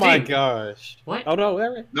 Oh, Oh 15. my gosh. What? Oh no,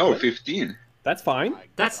 there. No, 15. That's fine. Oh my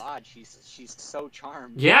That's- God, she's so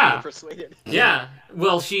charmed. Yeah. So persuaded. Yeah.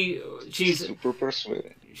 Well, she's Super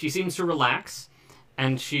persuaded. she seems to relax,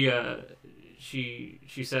 and she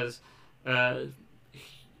says, he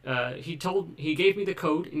gave me the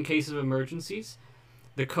code in case of emergencies.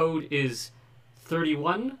 The code is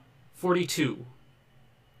 3142.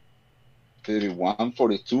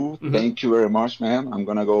 3142. Mhm. Thank you very much, ma'am. I'm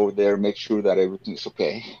gonna go there, make sure that everything's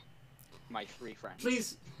okay. My 3 friends.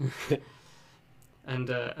 Please. And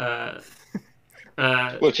Well,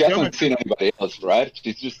 she hasn't seen anybody else, right?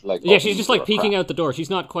 She's just like yeah, she's just like peeking out the door. She's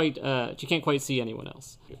not quite. She can't quite see anyone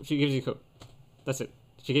else. She gives you the code. That's it.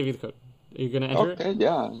 She gave you the code. Are you gonna enter it? Okay,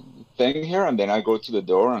 yeah. Thank her, and then I go to the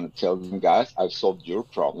door and tell them, guys, I've solved your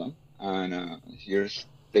problem, and here's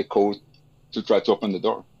the code to try to open the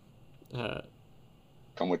door.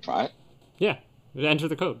 Can we try it? Yeah. Enter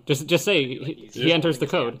the code. Just say he enters the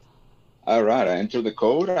code. All right, I enter the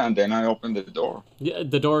code, and then I open the door. Yeah,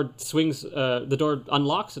 the door swings. The door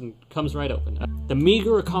unlocks and comes right open. The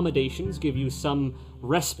meager accommodations give you some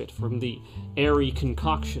respite from the airy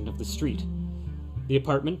concoction of the street. The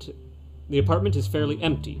apartment is fairly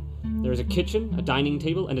empty. There is a kitchen, a dining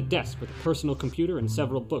table, and a desk with a personal computer and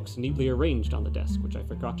several books neatly arranged on the desk, which I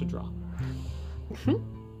forgot to draw.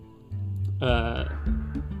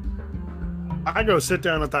 I go sit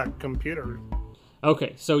down at that computer.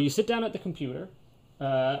 Okay, so you sit down at the computer.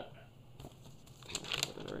 Write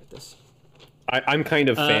this. I'm kind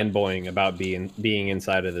of fanboying about being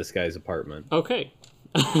inside of this guy's apartment. Okay.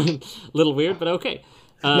 Little weird, but okay.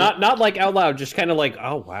 Not like out loud, just kind of like,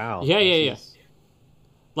 oh wow. Yeah.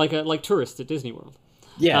 Like tourists at Disney World.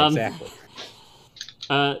 Yeah, exactly.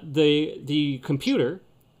 The computer,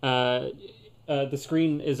 the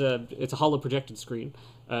screen it's a hollow projected screen.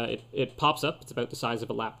 It pops up. It's about the size of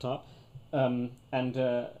a laptop, and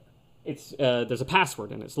it's there's a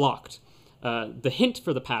password and it's locked. The hint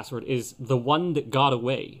for the password is the one that got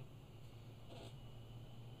away.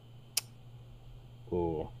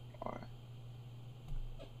 Ooh.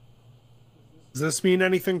 Does this mean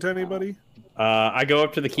anything to anybody? I go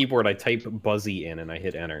up to the keyboard, I type Buzzy in, and I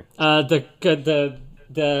hit enter. The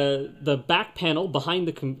back panel behind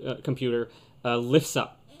the computer lifts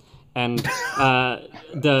up, and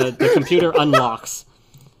the computer unlocks.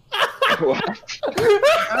 What? I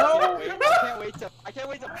can't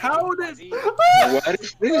wait to. How did? What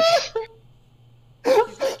is this?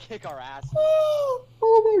 He's gonna kick our ass. Oh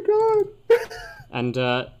my god! And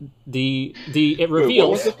it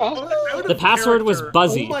reveals Wait, what was the password? the password was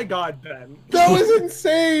Buzzy. Oh my god, Ben! That was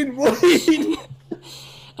insane! Wait!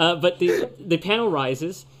 But the panel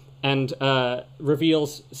rises and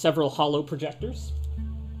reveals several hollow projectors.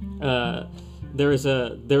 There is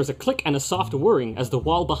a click and a soft whirring as the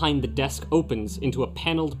wall behind the desk opens into a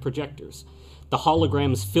paneled projectors. The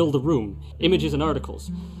holograms fill the room, images and articles.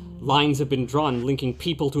 Lines have been drawn linking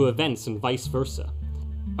people to events and vice versa.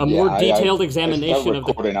 A more detailed examination of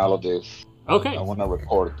the... recording all of this. Okay. I want to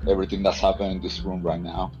record everything that's happening in this room right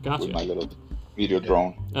now. Gotcha. With my little video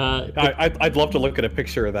drone. I'd love to look at a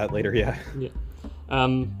picture of that later, yeah.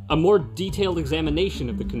 A more detailed examination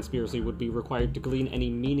of the conspiracy would be required to glean any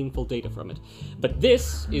meaningful data from it. But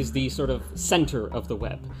this is the sort of center of the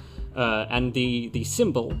web. And the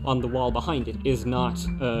symbol on the wall behind it is not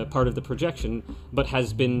part of the projection, but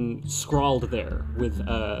has been scrawled there with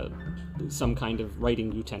some kind of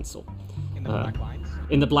writing utensil. In the black lines?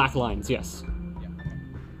 In the black lines, yes.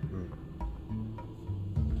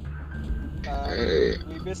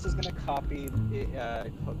 Rebus is gonna copy,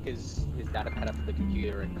 hook his data pad up to the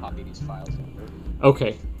computer and copy these files over.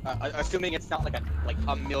 Okay. Assuming it's not like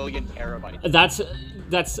a million terabytes. That's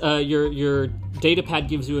your datapad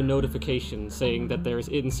gives you a notification saying that there is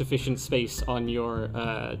insufficient space on your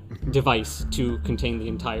device to contain the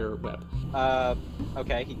entire web.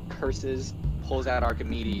 Okay, he curses, pulls out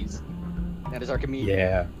Archimedes. That is Archimedes.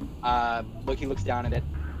 Yeah. He looks down at it.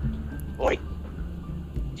 Oi!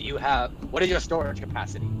 What is your storage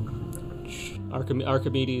capacity?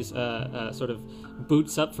 Archimedes sort of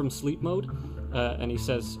boots up from sleep mode, and he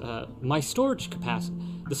says, the storage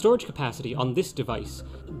capacity on this device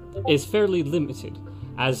is fairly limited,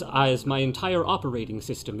 as my entire operating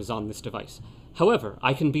system is on this device. However,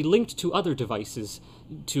 I can be linked to other devices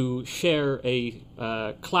to share a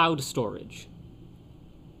cloud storage.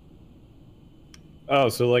 Oh,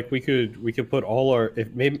 so like we could put all our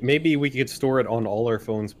maybe we could store it on all our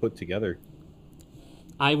phones put together.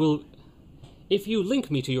 If you link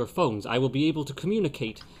me to your phones, I will be able to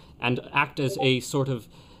communicate and act as a sort of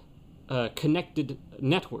connected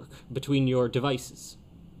network between your devices.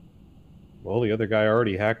 Well, the other guy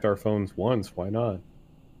already hacked our phones once. Why not?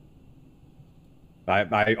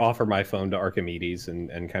 I offer my phone to Archimedes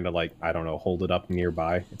and kind of like, I don't know, hold it up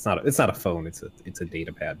nearby. It's not a phone. It's a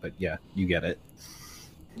data pad. But yeah, you get it.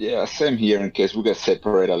 Yeah, same here. In case we get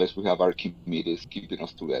separated, at least we have Archimedes keeping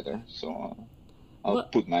us together. So I'll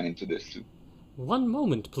put mine into this too. One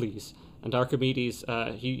moment, please. And Archimedes,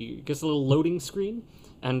 he gets a little loading screen,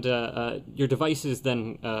 and your devices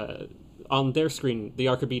then, on their screen, the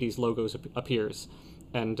Archimedes logo appears,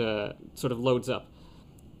 and sort of loads up.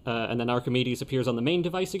 And then Archimedes appears on the main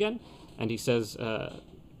device again, and he says,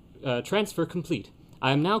 transfer complete.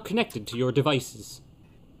 I am now connected to your devices.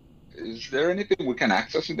 Is there anything we can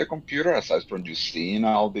access in the computer aside from just seeing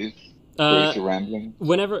all these crazy ramblings?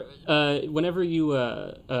 Whenever you...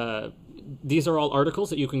 these are all articles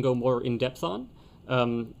that you can go more in-depth on.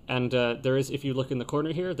 And there is, if you look in the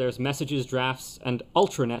corner here, there's messages, drafts, and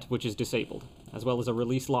Ultranet, which is disabled, as well as a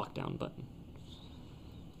release lockdown button.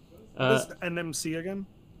 What is NMC again?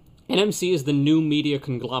 NMC is the new media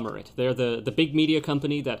conglomerate. They're the big media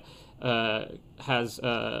company that has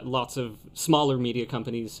lots of smaller media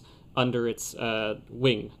companies under its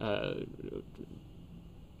wing.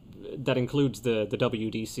 That includes the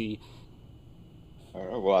WDC.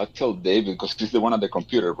 Well, I'll tell David, because he's the one at the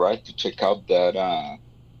computer, right, to check out that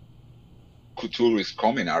Couture is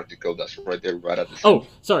coming article that's right there, right at the center. Oh,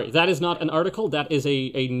 sorry, that is not an article, that is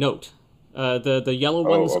a note. The yellow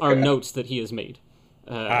ones are notes that he has made,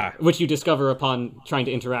 which you discover upon trying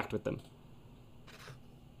to interact with them.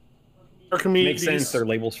 Archimedes. Makes sense. They're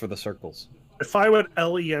labels for the circles. Define what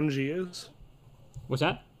LENG is. What's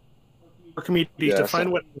that? Archimedes, Yeah, define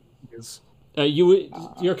so- what LENG is.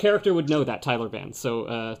 Your character would know that, Tyler Van.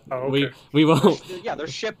 So okay. we won't. Yeah, they're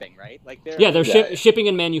shipping, right? Like they're Yeah, they're Yeah. shipping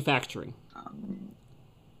and manufacturing.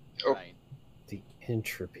 right. The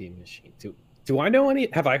entropy machine. Do I know any?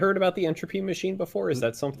 Have I heard about the entropy machine before? Is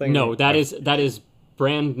that something? No, that is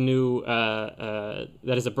brand new.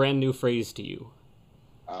 That is a brand new phrase to you.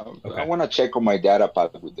 Okay. I want to check on my data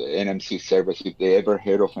pad with the NMC service if they ever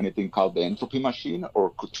heard of anything called the Entropy Machine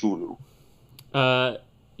or Cthulhu.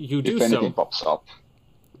 You do If anything so, pops up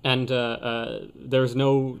and there's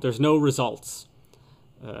no results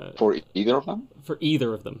for either of them. for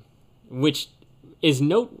either of them, which is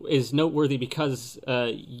noteworthy because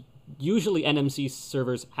usually NMC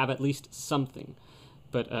servers have at least something,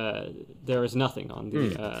 but there is nothing on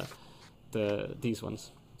these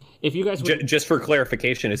ones. If you guys would... Just for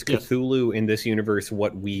clarification, is Yes. Cthulhu in this universe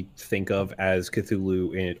what we think of as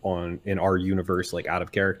Cthulhu in our universe, like out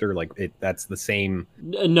of character? Like that's the same.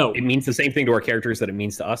 No, It means the same thing to our characters that it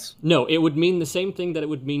means to us. no, it would mean the same thing that it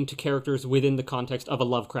would mean to characters within the context of a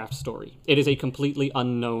Lovecraft story. It is a completely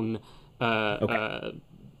unknown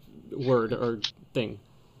word or thing.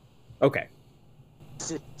 Okay.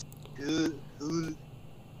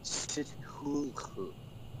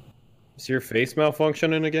 Is your face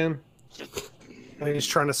malfunctioning again? And he's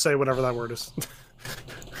trying to say whatever that word is.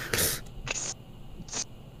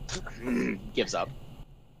 Gives up.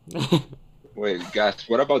 Wait, guys,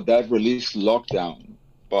 what about that release lockdown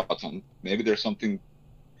button? Maybe there's something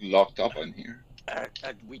locked up in here.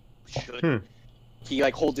 We should. He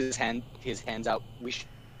like holds his hands out. We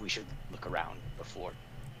should look around before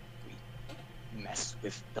we mess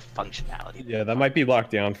with the functionality. Yeah, that might be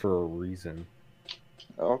locked down for a reason.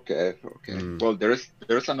 Okay. Well, there's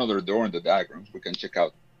another door in the diagram. We can check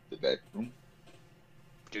out the bedroom.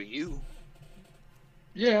 Do you?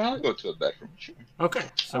 Yeah, I'll go to the bedroom. Sure. Okay,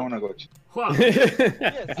 I so want to go. wow. Yes,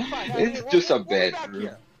 it's fine. It's just a we'll be back bedroom.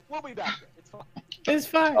 here. We'll be back here. It's fine. It's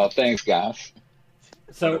fine. Oh, thanks, guys.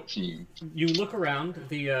 So Team. you look around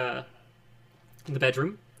the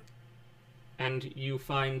bedroom, and you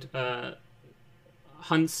find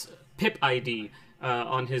Hunt's PIP ID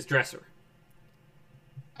on his dresser.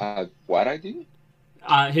 What ID?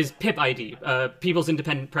 His PIP ID, People's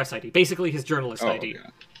Independent Press ID, basically his journalist ID.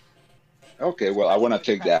 Okay, well, I want to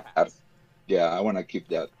take that. Yeah, I want to keep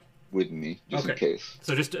that with me, just in Okay. case.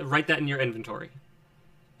 So just write that in your inventory.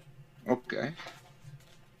 Okay.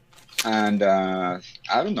 And I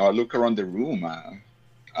don't know, I look around the room.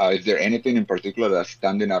 Is there anything in particular that's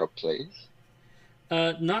standing out of place?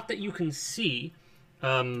 Not that you can see.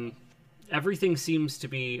 Everything seems to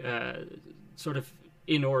be sort of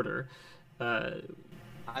in order.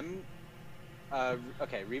 I'm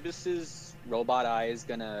okay. Rebus's robot eye is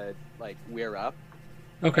gonna like wear up,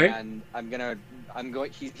 Okay. and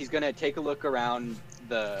he's gonna take a look around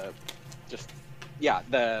the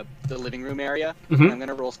living room area. Mhm. And I'm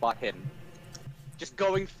gonna roll spot hidden, just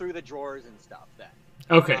going through the drawers and stuff. Then.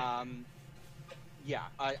 Okay. Yeah,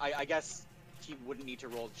 I guess he wouldn't need to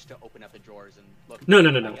roll just to open up the drawers and look. No.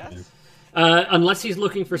 I guess. Unless he's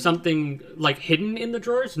looking for something like hidden in the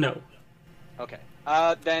drawers, no. Okay.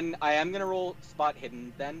 Then I am gonna roll spot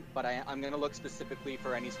hidden then, but I'm gonna look specifically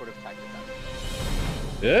for any sort of type of weapon.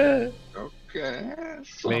 Yeah, Okay.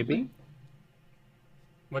 maybe.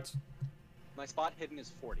 What's My spot hidden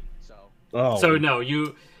is 40, so. Oh, so? No,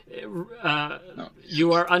 you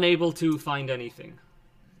you are unable to find anything.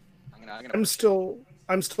 I'm gonna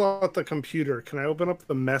I'm still at the computer. Can I open up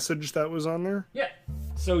the message that was on there? Yeah.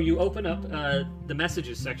 So you open up the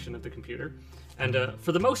messages section of the computer, and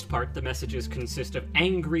for the most part, the messages consist of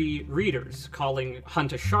angry readers calling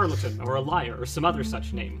Hunt a charlatan or a liar or some other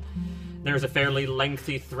such name. There's a fairly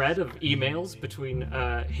lengthy thread of emails between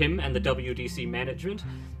him and the WDC management,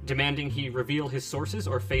 demanding he reveal his sources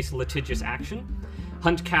or face litigious action.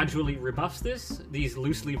 Hunt casually rebuffs these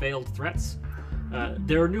loosely veiled threats.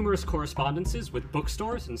 There are numerous correspondences with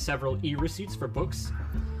bookstores and several e-receipts for books.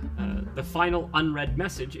 The final unread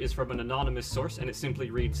message is from an anonymous source, and it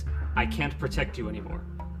simply reads, "I can't protect you anymore.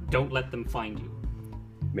 Don't let them find you."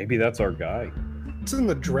 maybe that's our guy. It's in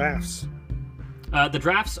the drafts. The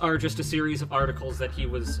drafts are just a series of articles that he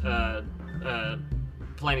was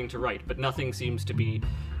planning to write, but nothing seems to be,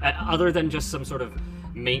 other than just some sort of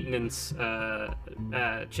maintenance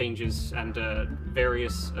changes and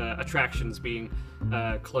various attractions being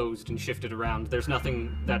closed and shifted around. There's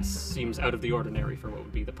nothing that seems out of the ordinary for what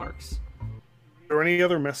would be the parks. Are there any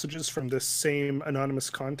other messages from this same anonymous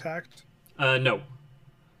contact? No.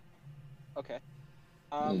 Okay.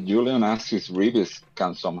 Julian asks if Rebus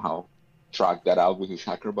can somehow track that out with his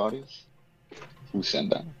hacker buddies? Who sent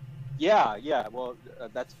that? Yeah. Well,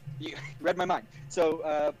 that's you read my mind.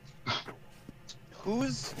 So,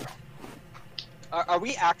 are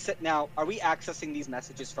we accessing these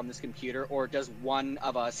messages from this computer, or does one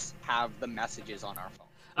of us have the messages on our phone?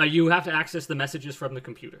 You have to access the messages from the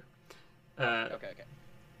computer. Okay.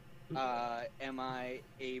 Am I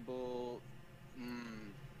able?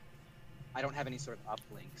 I don't have any sort of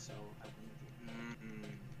uplink, so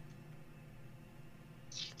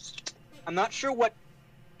I'm not sure, like,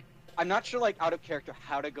 out of character,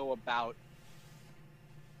 how to go about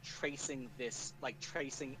tracing this, like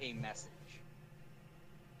tracing a message,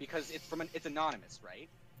 because it's anonymous, right?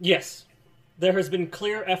 Yes, there has been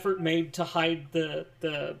clear effort made to hide the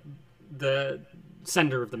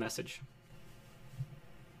sender of the message.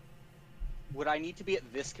 Would I need to be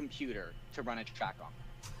at this computer to run a track on?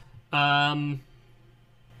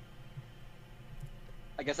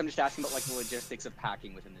 I guess I'm just asking about like the logistics of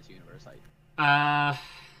packing within this universe. I'm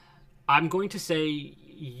going to say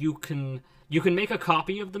you can make a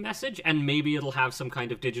copy of the message, and maybe it'll have some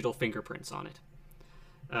kind of digital fingerprints on it.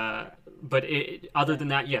 But other than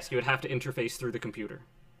that, yes, you would have to interface through the computer.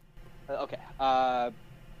 Okay. I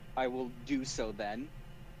will do so then.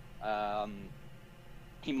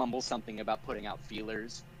 He mumbles something about putting out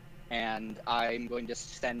feelers, and I'm going to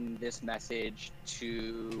send this message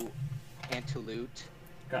to Antaloot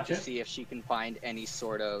to see if she can find any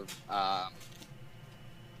sort of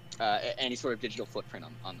digital footprint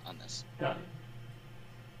on this. Got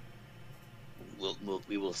it.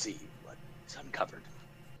 We will see what's uncovered.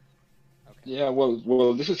 Okay. Yeah,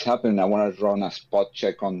 well, this is happening. I want to run a spot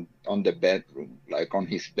check on the bedroom, like on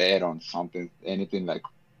his bed, on something, anything like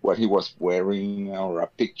what he was wearing, or a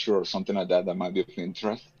picture or something like that might be of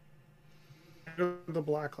interest. The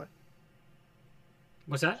black light.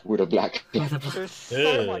 What's that? With a black. There's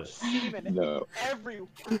so much semen everywhere.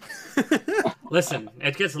 Listen,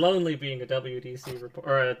 it gets lonely being a WDC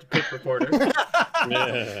or a pit reporter. It's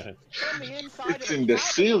in the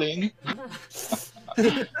ceiling.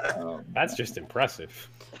 That's just impressive.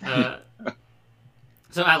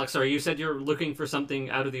 So, Alex, sorry, you said you're looking for something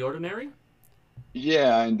out of the ordinary?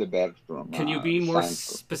 Yeah, in the bedroom. Can you be more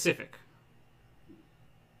specific?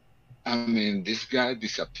 I mean, this guy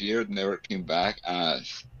disappeared, never came back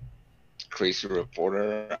as crazy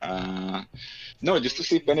reporter. No, just to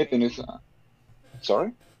see if anything is.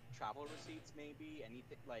 Sorry? Travel receipts, maybe?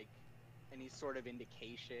 Anything, like, any sort of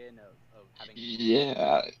indication of having.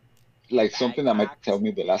 Yeah, like something that might tell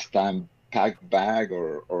me the last time packed bag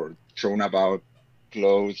or thrown about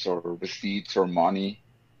clothes or receipts or money,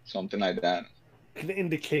 something like that. An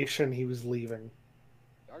indication he was leaving.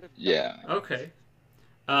 Yeah. Okay.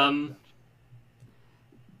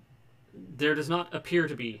 There does not appear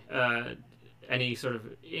to be any sort of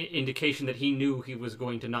indication that he knew he was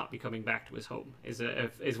going to not be coming back to his home. Is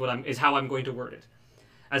how I'm going to word it.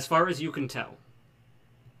 As far as you can tell.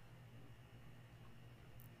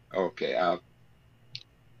 Okay. I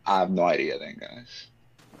have no idea then, guys.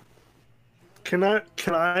 Can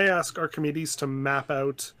I ask Archimedes to map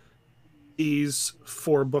out these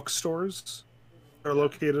 4 bookstores that are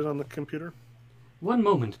located on the computer? One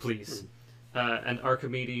moment, please. And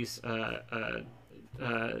Archimedes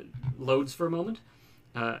loads for a moment,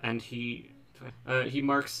 and he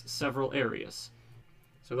marks several areas.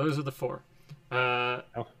 So those are the 4. I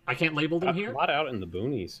can't label them here. A lot out in the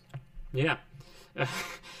boonies. Yeah.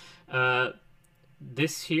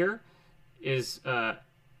 This here is...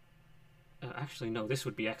 actually, no, this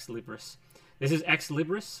would be Ex Libris. This is Ex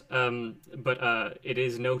Libris, but it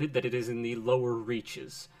is noted that it is in the lower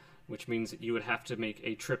reaches, which means that you would have to make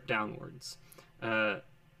a trip downwards.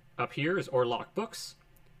 Up here is Orlock Books,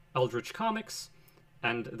 Eldritch Comics,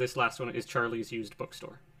 and this last one is Charlie's Used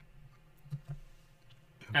Bookstore.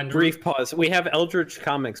 And brief pause. We have Eldritch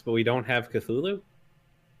Comics, but we don't have Cthulhu?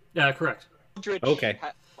 Correct. Eldritch, okay.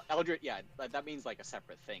 Eldritch, yeah, that means like a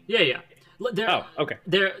separate thing. Yeah. Okay.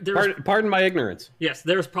 There's, pardon my ignorance. Yes,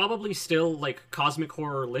 there's probably still like cosmic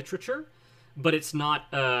horror literature, but it's not.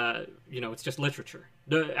 It's just literature,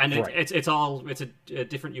 and right. it's a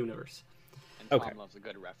different universe. And Tom loves a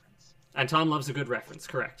good reference. And Tom loves a good reference.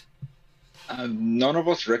 Correct. None of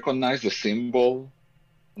us recognize the symbol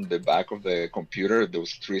on the back of the computer.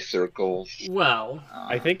 Those 3 circles. Well,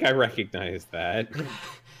 I think I recognize that.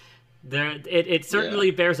 It certainly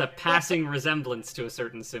bears a passing resemblance to a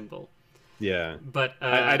certain symbol. Yeah, but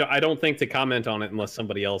I don't think to comment on it unless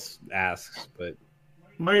somebody else asks. But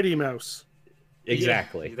Mighty Mouse.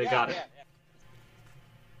 Exactly. Yeah, they got it. Yeah.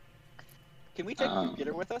 Can we take the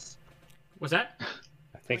computer with us? What's that?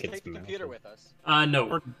 I think Can we it's take the computer with us?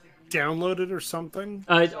 No. download it or something?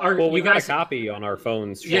 Well, we you got guys a copy on our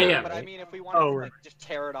phones. Yeah, sure, yeah. But I right? mean, if we wanted Oh, to right. like just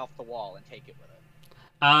tear it off the wall and take it with it.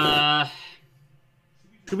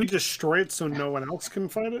 Could we destroy it so no one else can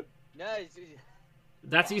find it? No,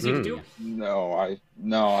 That's easy to do. No, I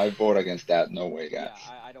vote against that. No way, guys.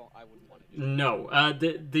 yeah, I don't. I wouldn't want to do No,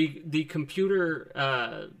 the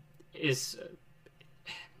computer is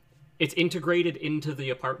it's integrated into the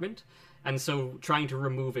apartment, and so trying to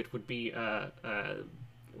remove it would be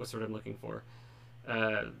what's what I'm looking for.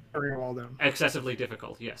 Turning it all down. Excessively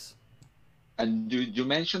difficult. Yes. And you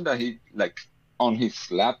mentioned that he like on his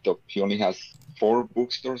laptop he only has 4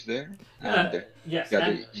 bookstores there. And Yes. yeah,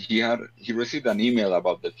 and- he received an email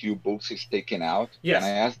about the few books he's taken out. Yes.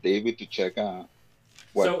 Can I ask David to check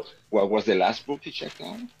what was the last book he checked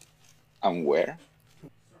out and where?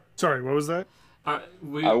 Sorry, what was that?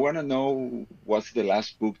 I want to know what's the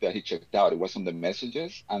last book that he checked out. It was on the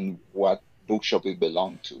messages and what bookshop it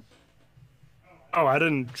belonged to. Oh, I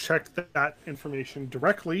didn't check that information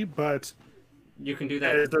directly, but you can do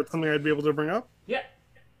that. is that something I'd be able to bring up? Yeah.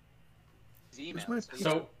 his Where's my emails. pizza?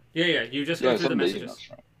 So yeah, you just Yeah, go through the some messages. emails,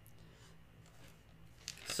 right?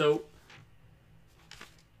 So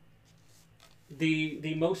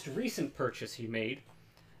the most recent purchase he made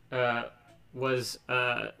was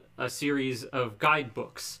a series of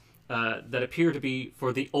guidebooks that appear to be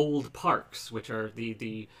for the old parks, which are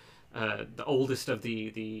the oldest of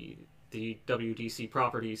the WDC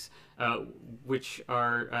properties, which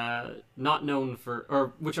are not known for,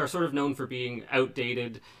 or which are sort of known for being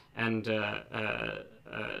outdated and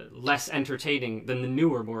less entertaining than the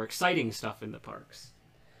newer, more exciting stuff in the parks.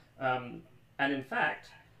 And in fact,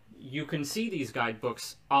 you can see these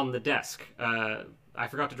guidebooks on the desk. I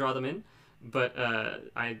forgot to draw them in, but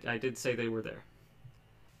I did say they were there.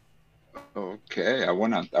 Okay, I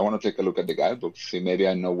wanna take a look at the guidebook. See, maybe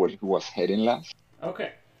I know where he was heading last.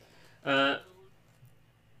 Okay. Well,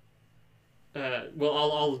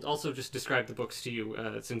 I'll also just describe the books to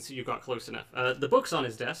you, since you got close enough. The books on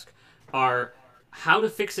his desk are How to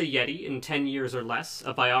Fix a Yeti in 10 Years or Less,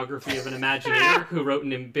 a biography of an Imaginator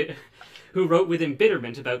who wrote with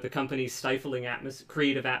embitterment about the company's stifling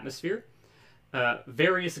creative atmosphere.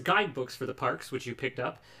 Various guidebooks for the parks, which you picked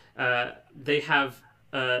up. They have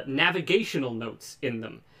navigational notes in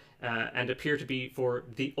them, and appear to be for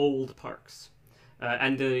the old parks.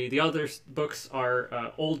 And the other books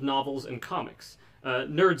are old novels and comics.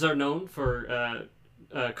 Nerds are known for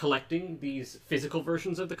collecting these physical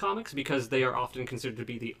versions of the comics because they are often considered to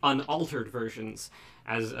be the unaltered versions,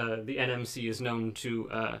 as the NMC is known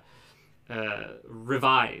to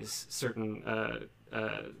revise certain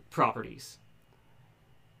properties.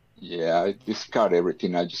 Yeah, I discard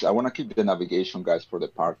everything. I want to keep the navigation guys for the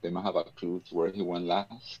park. They might have a clue to where he went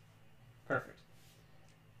last. Perfect.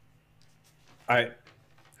 I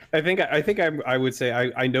think I would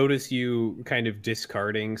say I notice you kind of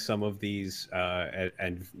discarding some of these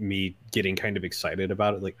and me getting kind of excited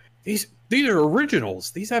about it. Like these are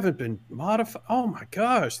originals. These haven't been modified. Oh my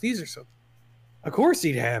gosh, these are so. Of course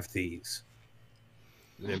he'd have these.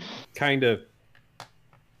 And kind of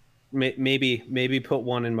maybe put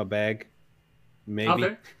one in my bag. Maybe.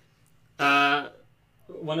 Okay.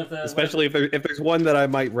 One of the especially if there's one that I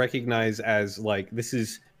might recognize as like this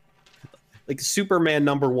is. Like Superman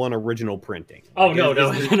 #1 original printing. Oh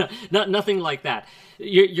like, no, nothing like that.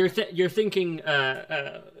 You're thinking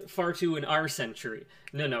far too in our century.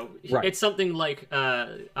 No, right. It's something like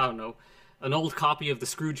I don't know, an old copy of the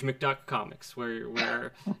Scrooge McDuck comics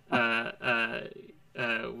where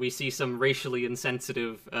we see some racially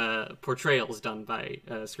insensitive portrayals done by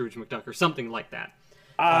Scrooge McDuck or something like that.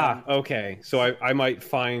 Okay. So I might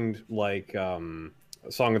find like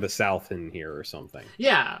Song of the South in here or something.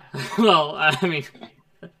 Yeah. Well, I mean,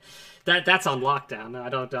 that's on lockdown. I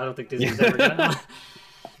don't think Disney's ever gonna.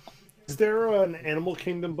 Is there an Animal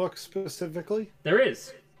Kingdom book specifically? There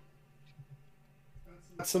is.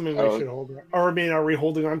 That's something we should hold on. Or I mean, are we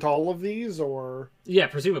holding on to all of these, or? Yeah,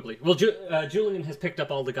 presumably. Well, Julian has picked up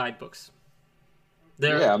all the guidebooks.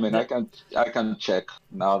 Yeah, I mean, I can check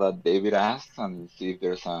now that David asked and see if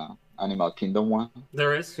there's a Animal Kingdom one.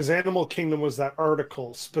 There is. Because Animal Kingdom was that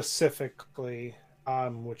article specifically,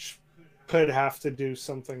 which could have to do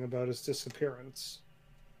something about his disappearance.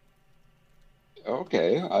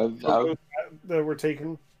 Okay, that were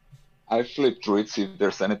taken. I flipped through it, see if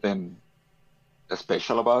there's anything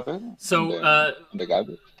special about it. So, in the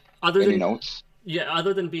guidebook. Any notes? Yeah,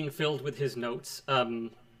 other than being filled with his notes,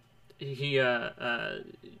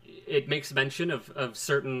 it makes mention of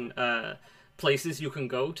certain places you can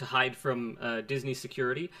go to hide from Disney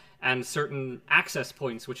security, and certain access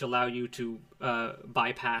points which allow you to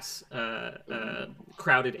bypass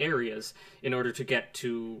crowded areas in order to get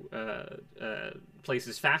to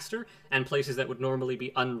places faster, and places that would normally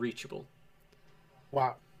be unreachable.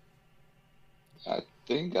 Wow. I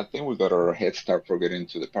think we got our head start for getting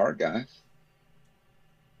to the park, guys.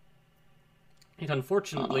 It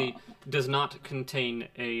unfortunately does not contain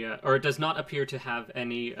or it does not appear to have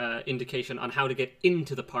any indication on how to get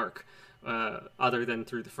into the park other than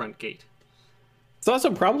through the front gate. It's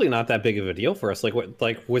also probably not that big of a deal for us. Like what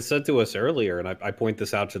was said to us earlier, and I point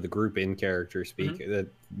this out to the group in character speak, that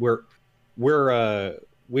we're 5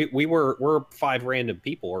 random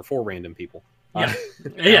people or 4 random people. Yeah,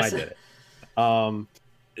 yes, I did it.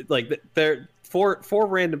 Like they're 4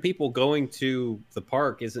 random people going to the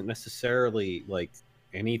park isn't necessarily like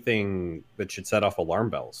anything that should set off alarm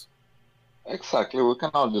bells. Exactly. We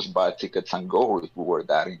can all just buy tickets and go if we were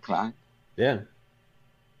that inclined. Yeah.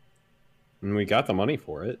 And we got the money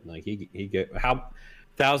for it. Like he get how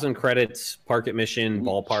 1,000 credits park admission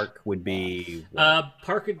ballpark would be.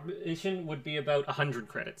 Park admission would be about 100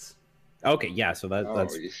 credits. Okay, yeah. So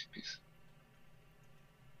that's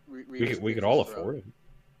we could all afford it.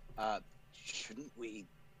 Shouldn't we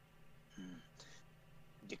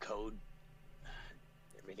decode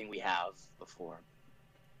everything we have before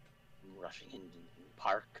rushing into the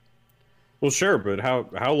park? Well, sure, but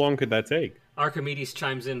how long could that take? Archimedes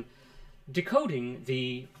chimes in. Decoding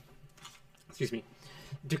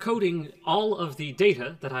all of the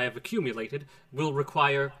data that I have accumulated will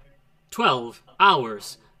require 12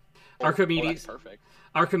 hours. Archimedes, that's perfect.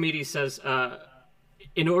 Archimedes says,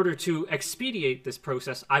 in order to expedite this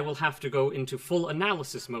process, I will have to go into full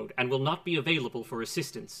analysis mode and will not be available for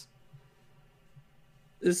assistance.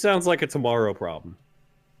 This sounds like a tomorrow problem.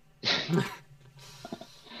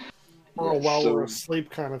 Or while we're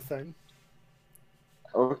asleep kind of thing.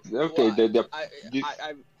 Okay. Well,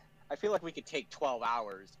 I feel like we could take 12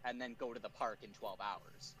 hours and then go to the park in 12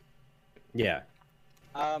 hours. Yeah.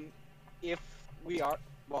 If we are...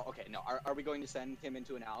 Well, okay, no. Are we going to send him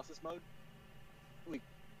into analysis mode? We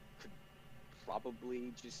could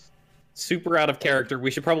probably just... Super out of character.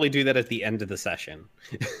 We should probably do that at the end of the session.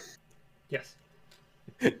 Yes.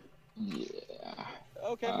 Yeah.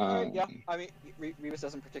 Okay, alright, yeah. I mean, Rebus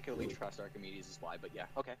doesn't particularly trust Archimedes is why, but yeah,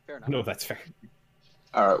 okay, fair enough. No, that's fair.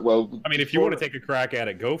 All right. Well, I mean, if you want to take a crack at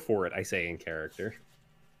it, go for it. I say in character.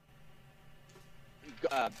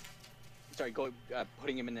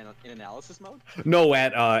 Putting him in analysis mode? No,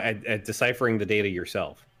 at deciphering the data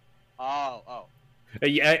yourself. Oh.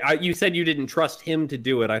 You said you didn't trust him to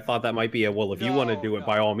do it. I thought that might be if you want to do it,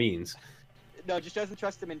 by all means. No, just doesn't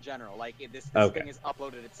trust him in general. Like, this thing has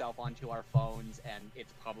uploaded itself onto our phones, and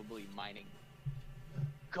it's probably mining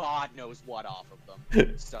God knows what off of them.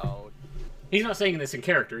 So... He's not saying this in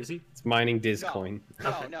character, is he? It's mining Discoin.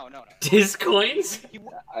 No. Discoins? He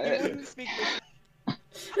wouldn't speak this.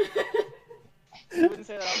 He wouldn't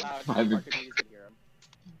say that out loud. Archimedes could hear him.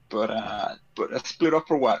 But split up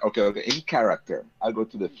for what? Okay. In character, I go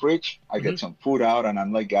to the fridge, I get some food out, and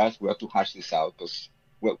I'm like, guys, we have to hash this out because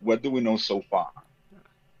what do we know so far?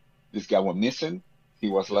 This guy went missing.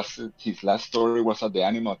 His last story was at the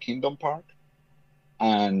Animal Kingdom Park,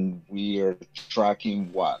 and we are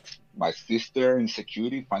tracking my sister in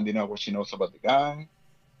security, finding out what she knows about the guy.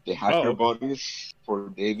 The hacker buddies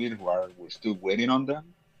for David, we're still waiting on them,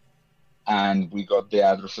 and we got the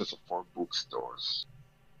addresses of 4 bookstores.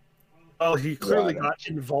 Well, he clearly got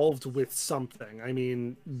involved with something. I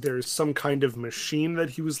mean, there's some kind of machine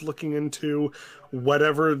that he was looking into,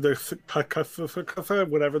 whatever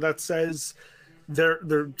whatever that says.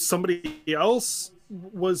 There, somebody else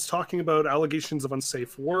was talking about allegations of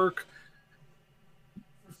unsafe work.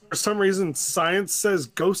 For some reason, science says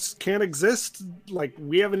ghosts can't exist. Like,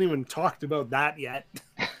 we haven't even talked about that yet.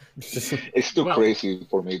 It's too crazy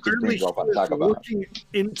for me to bring up and talk about. Looking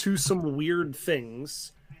into some weird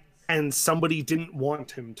things, and somebody didn't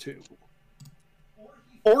want him to,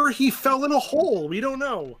 or he fell in a hole. We don't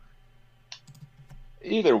know.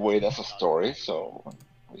 Either way, that's a story. So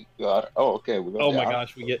we got. Oh my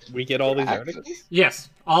gosh, we get all these articles. Yes,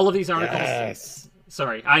 all of these articles. Yes.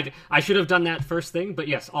 Sorry, I should have done that first thing, but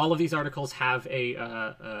yes, all of these articles have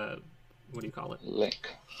a what do you call it? Link.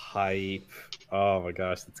 Hype. Oh my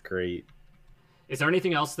gosh, that's great. Is there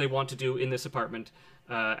anything else they want to do in this apartment?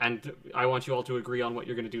 And I want you all to agree on what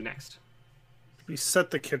you're going to do next. We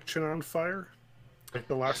set the kitchen on fire, like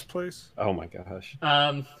the last place. Oh my gosh.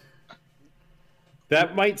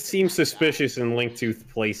 That might seem suspicious and link 2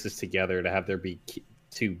 places together to have there be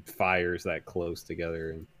 2 fires that close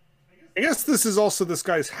together. And I guess this is also this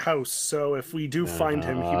guy's house, so if we do find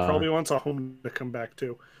him, he probably wants a home to come back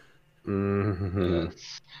to.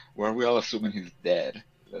 Yes. Well, we all assuming he's dead.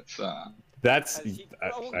 That's. He-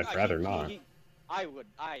 I'd rather not. I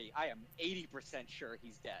am 80% sure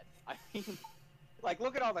he's dead. I mean, like,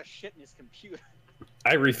 look at all the shit in his computer.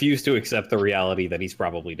 I refuse to accept the reality that he's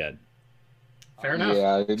probably dead. Fair enough.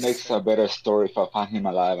 Yeah, it makes a better story if I find him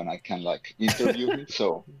alive and I can like interview him.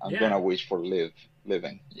 So I'm Yeah. gonna wish for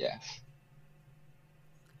living. Yes.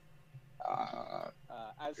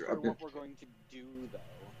 As for what we're going to do, though,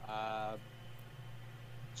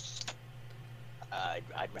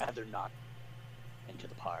 I'd rather not enter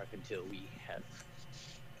the park until we have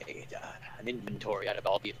an inventory out of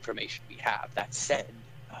all the information we have. That said,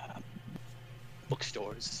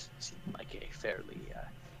 bookstores seem like a fairly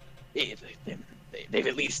they've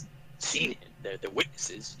at least seen it. They're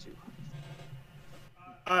witnesses to.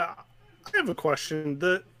 I have a question.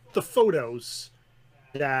 The photos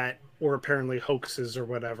that were apparently hoaxes or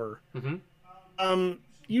whatever. Mm-hmm.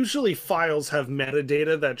 Usually files have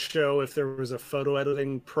metadata that show if there was a photo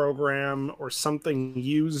editing program or something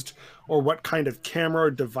used, or what kind of camera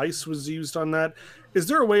or device was used on that. Is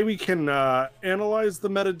there a way we can analyze the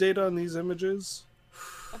metadata on these images?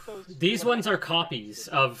 These ones are copies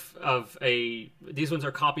of the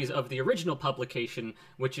original publication,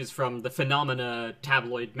 which is from the Phenomena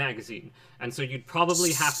tabloid magazine, and so you'd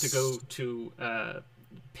probably have to go to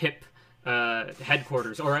PIP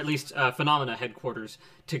headquarters, or at least Phenomena headquarters,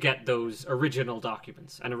 to get those original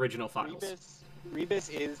documents and original files. Rebus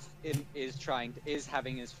is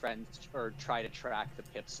having his friends or try to track the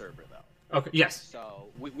PIP server though. Okay. Yes. So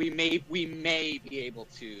we may be able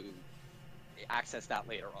to access that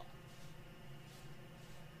later on,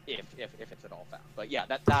 if it's at all found. But yeah,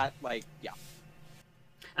 that yeah.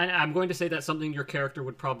 And I'm going to say that's something your character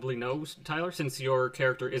would probably know, Tyler, since your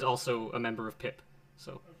character is also a member of PIP.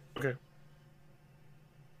 So. Okay.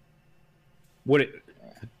 Do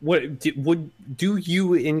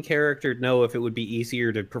you in character know if it would be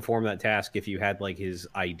easier to perform that task if you had like his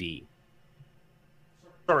ID?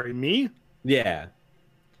 Sorry, me? Yeah.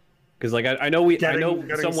 Because like I know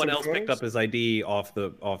someone else picked up his ID off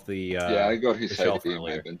the yeah, I got his shelf ID in my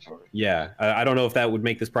earlier. inventory. Yeah, I don't know if that would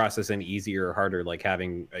make this process any easier or harder, like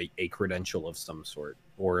having a credential of some sort,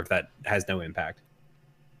 or if that has no impact.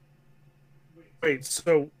 Wait,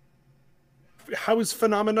 so how is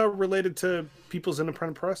Phenomena related to People's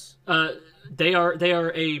Independent Press? They are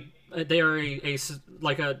the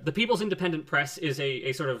People's Independent Press is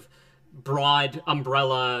a sort of broad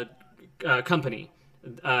umbrella company,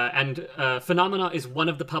 and Phenomena is one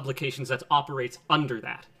of the publications that operates under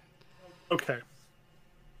that. Okay.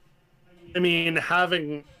 I mean,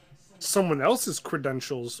 having someone else's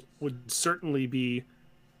credentials would certainly be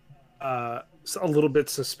a little bit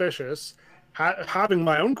suspicious. Having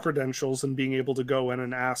my own credentials and being able to go in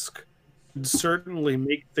and ask would certainly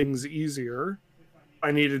make things easier.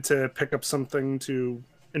 I needed to pick up something to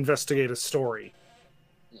investigate a story.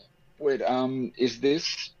 Wait, is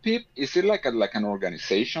this PIP? Is it like an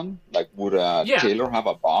organization? Like, would Yeah. Taylor have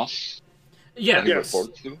a boss Yeah. that he Yes.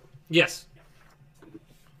 reports to? Yes.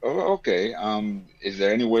 Oh, okay. Is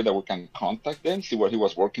there any way that we can contact them, see what he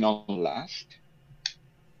was working on last?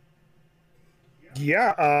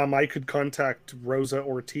 Yeah, I could contact Rosa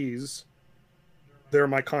Ortiz. They're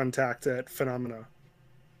my contact at Phenomena.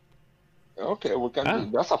 Okay, we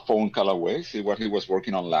can. That's a phone call away. See what he was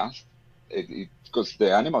working on last. Because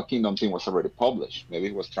the Animal Kingdom thing was already published. Maybe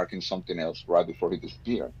he was tracking something else right before he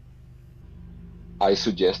disappeared. I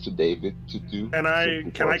suggest to David to do. Can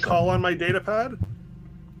I call on my data pad?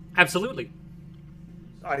 Absolutely.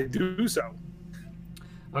 I do so.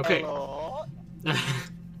 Okay. Hello?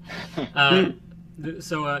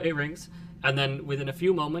 So it rings, and then within a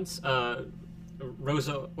few moments,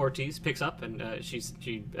 Rosa Ortiz picks up, and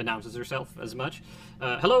she announces herself as much.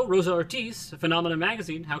 Hello, Rosa Ortiz, Phenomena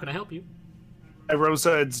Magazine. How can I help you? Hi,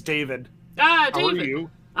 Rosa. It's David. Ah, How David. are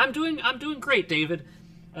you? I'm doing great, David.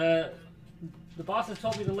 The boss has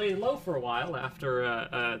told me to lay low for a while after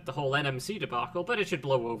the whole NMC debacle, but it should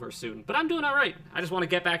blow over soon. But I'm doing all right. I just want to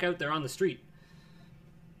get back out there on the street.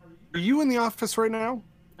 Are you in the office right now?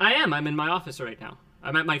 I am. I'm in my office right now.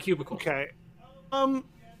 I'm at my cubicle. Okay.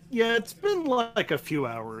 Yeah, it's been like a few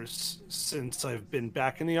hours since I've been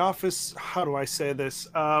back in the office. How do I say this?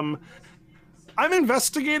 I'm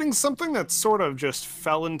investigating something that sort of just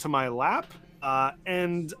fell into my lap.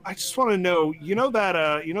 And I just want to know,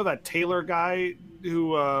 that Taylor guy who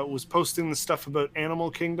was posting the stuff about Animal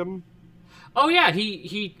Kingdom? Oh yeah,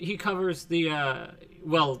 he covers the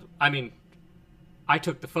well, I mean, I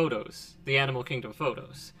took the photos, the Animal Kingdom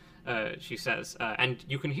photos. she says, and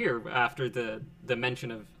you can hear after the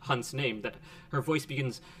mention of Hunt's name that her voice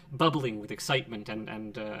begins bubbling with excitement,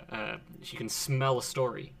 and she can smell a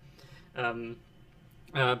story.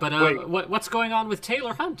 What's going on with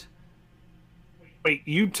Taylor Hunt? Wait,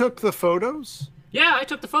 you took the photos? Yeah, I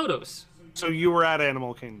took the photos. So you were at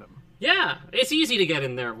Animal Kingdom? Yeah, it's easy to get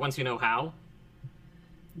in there once you know how.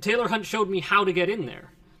 Taylor Hunt showed me how to get in there.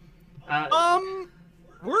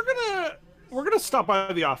 We're gonna stop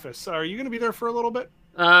by the office. Are you gonna be there for a little bit?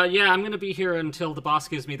 Yeah, I'm gonna be here until the boss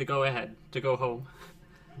gives me the go-ahead to go home.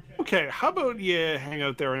 Okay, how about you hang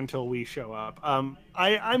out there until we show up?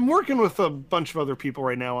 I'm working with a bunch of other people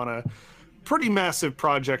right now on a pretty massive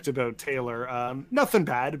project about Taylor. Nothing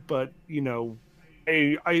bad, but, you know,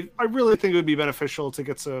 I really think it would be beneficial to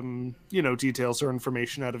get some, you know, details or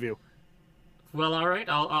information out of you. Well, all right.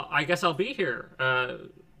 I guess I'll be here.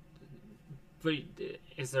 But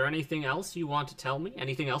is there anything else you want to tell me?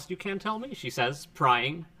 Anything else you can tell me? She says,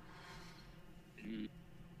 prying.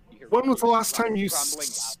 When was the last time you...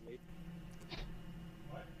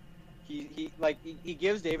 He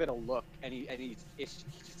gives David a look, and he's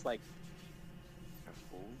just like,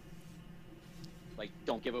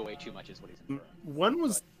 don't give away too much is what he's in. When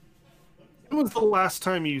was the last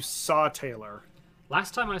time you saw Taylor?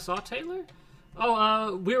 Last time I saw Taylor?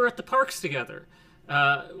 Oh, we were at the parks together.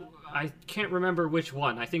 I can't remember which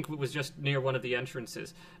one. I think it was just near one of the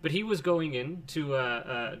entrances. But he was going in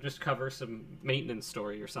to just cover some maintenance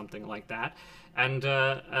story or something like that. And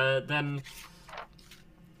then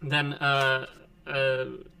I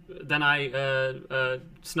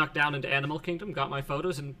snuck down into Animal Kingdom, got my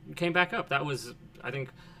photos, and came back up. That was, I think,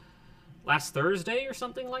 last Thursday or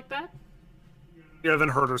something like that. You haven't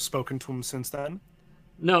heard or spoken to him since then?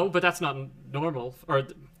 No, but that's not normal. Or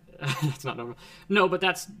that's not normal. No, but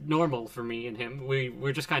that's normal for me and him.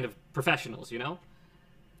 We're just kind of professionals, you know?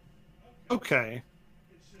 Okay.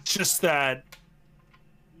 It's just that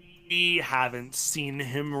we haven't seen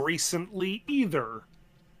him recently either.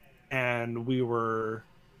 And we were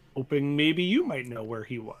hoping maybe you might know where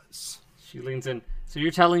he was. She leans in. So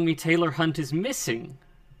you're telling me Taylor Hunt is missing?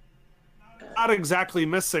 Not exactly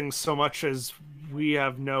missing so much as we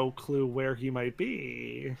have no clue where he might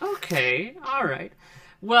be. Okay, all right.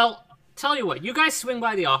 Well, tell you what, you guys swing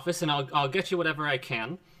by the office and I'll get you whatever I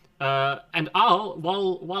can. And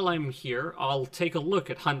while I'm here, I'll take a look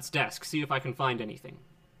at Hunt's desk, see if I can find anything.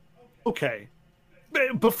 Okay.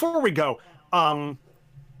 Before we go, I'm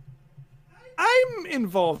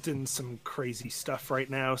involved in some crazy stuff right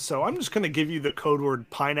now, so I'm just going to give you the code word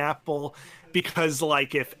pineapple, because,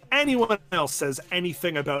 like, if anyone else says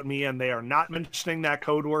anything about me and they are not mentioning that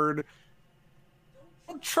code word,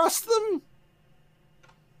 don't trust them.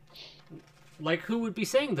 Like, who would be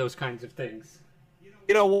saying those kinds of things?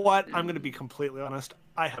 You know what? I'm going to be completely honest.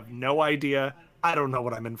 I have no idea. I don't know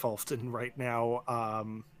what I'm involved in right now.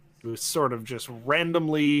 It was sort of just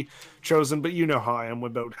randomly chosen, but you know how I am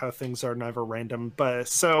about how things are never random. But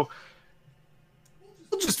so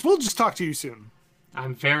we'll just talk to you soon.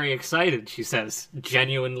 I'm very excited, she says,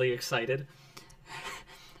 genuinely excited.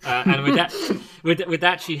 And with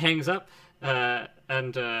that, she hangs up.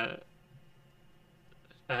 And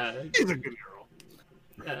She's a good girl.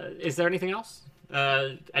 Is there anything else?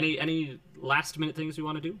 Any last minute things we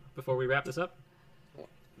want to do before we wrap this up? You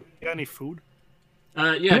got any food?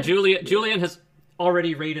 Yeah, Julian has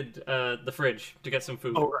already raided the fridge to get some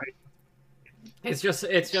food. Oh, right. It's just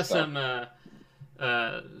some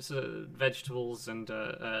vegetables and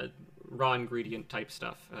raw ingredient type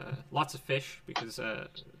stuff. Lots of fish, because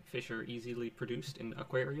fish are easily produced in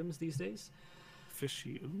aquariums these days.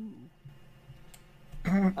 Fishy. Ooh.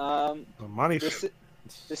 Money.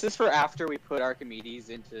 This is for after we put Archimedes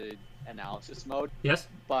into analysis mode. Yes.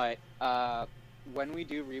 But when we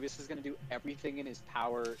do, Rebus is going to do everything in his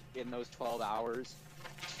power in those 12 hours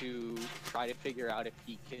to try to figure out if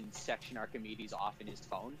he can section Archimedes off in his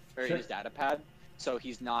phone or in his data pad, so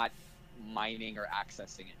he's not mining or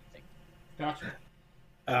accessing anything. Gotcha.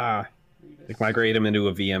 Like migrate him into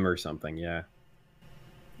a VM or something. Yeah.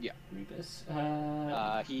 Yeah. Rebus.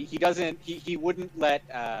 He doesn't. He wouldn't let.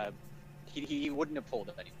 He wouldn't have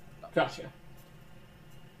told anyone. Gotcha.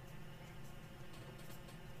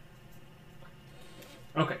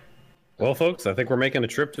 Okay. Well, folks, I think we're making a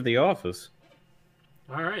trip to the office.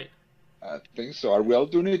 All right. I think so. Are we all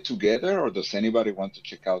doing it together, or does anybody want to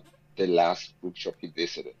check out the last bookshop he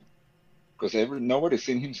visited? Because nobody's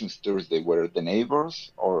seen him since Thursday. Were the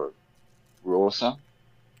neighbors or Rosa?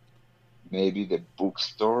 Maybe the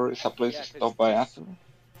bookstore is a place to stop by after.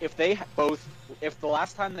 If the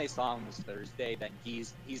last time they saw him was Thursday, then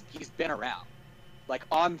he's been around. Like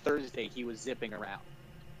on Thursday, he was zipping around.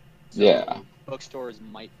 So Yeah. bookstores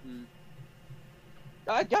might.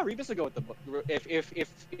 Yeah, Rebus would go with the book.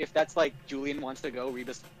 If that's like Julian wants to go,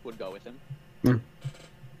 Rebus would go with him.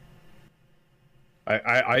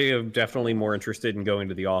 I am definitely more interested in going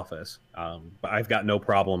to the office. But I've got no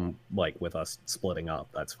problem with us splitting up.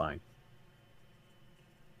 That's fine.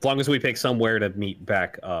 As long as we pick somewhere to meet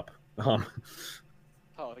back up. Oh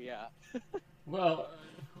yeah. Well,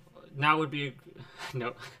 now would be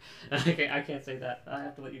no. Okay, I can't say that. I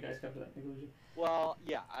have to let you guys come to that conclusion. Well,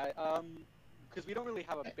 yeah. Because we don't really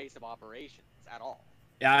have a base of operations at all.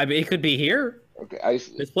 Yeah, I mean, it could be here. Okay,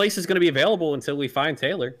 This place is going to be available until we find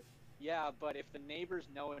Taylor. Yeah, but if the neighbors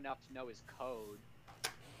know enough to know his code,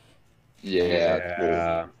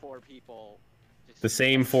 yeah. same 4 people. The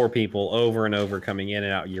same 4 people over and over coming in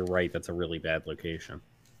and out. You're right. That's a really bad location.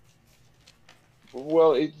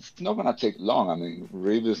 Well, it's not gonna take long. I mean,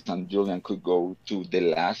 Rebus and Julian could go to the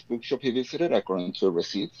last bookshop he visited according to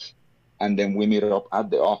receipts, and then we meet up at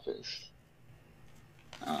the office.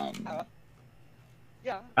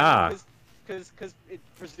 Yeah. Ah. Because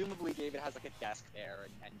presumably David has like a desk there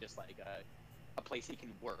and just like a place he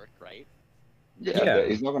can work, right? Yeah,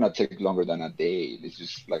 it's not gonna take longer than a day. It's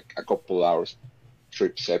just like a couple hours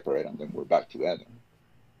trip separate, and then we're back together.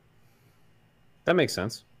 That makes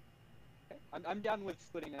sense. Okay. I'm down with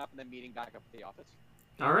splitting up and then meeting back up at the office.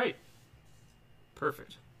 All right.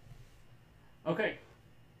 Perfect. Okay.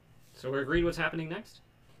 So we're agreed what's happening next?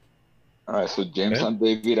 All right, so James and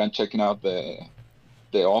David are checking out the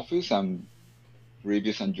office, and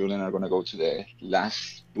Rebus and Julian are gonna go to the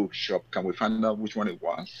last bookshop. Can we find out which one it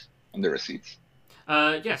was on the receipts?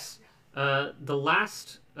 Yes. The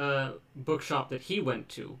last bookshop that he went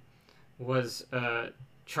to was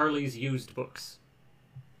Charlie's Used Books.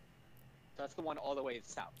 That's the one all the way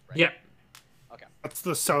south, right? Yeah. Okay. That's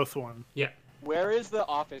the south one. Yeah. Where is the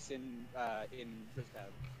office in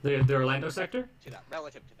The Orlando sector? to that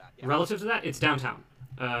relative to that? Yeah. Relative to that, it's downtown.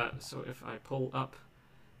 So if I pull up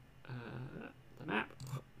the map,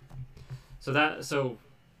 so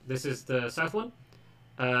this is the south one.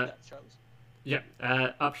 That's Charlie's. Yeah.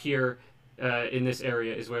 Up here in this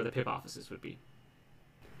area is where the PIP offices would be.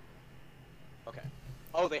 Okay.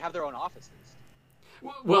 Oh, they have their own offices.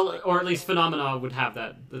 Well, or at least Phenomena would have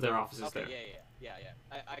their offices Okay. there. Yeah.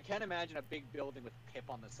 I can't imagine a big building with PIP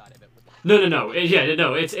on the side of it. No. Yeah,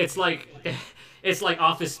 no. It's like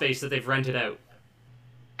office space that they've rented out.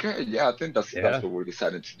 Okay, yeah, I think that's what we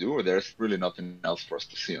decided to do. There's really nothing else for us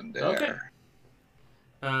to see on there. Okay.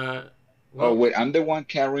 Well, Oh wait, I'm the one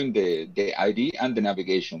carrying the ID and the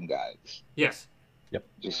navigation guides. Yes. Yep.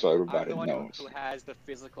 Just so I'm everybody the one knows. who has the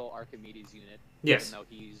physical Archimedes unit. Yes. Even though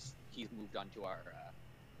he's moved on to our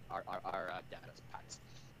data packs.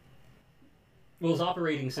 Well, his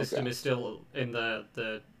operating system is still in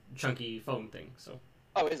the chunky phone thing. So.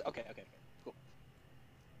 Oh, is okay. Cool.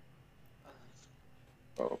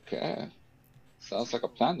 Okay. Sounds like a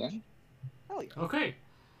plan then. Hell yeah. Okay.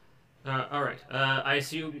 All right. I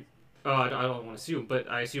assume. Oh, I don't want to assume, but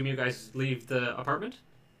I assume you guys leave the apartment.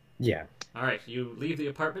 Yeah. All right. You leave the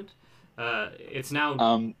apartment. It's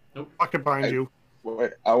now. Lock it behind you.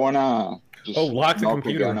 Wait, I wanna just lock the knock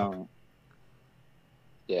computer. again.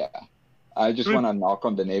 Yeah. I just wanna knock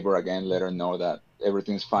on the neighbor again, let her know that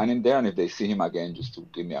everything's fine in there, and if they see him again, just to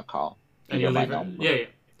give me a call. And Give you her my leave it. number.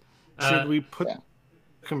 Yeah. Should we put the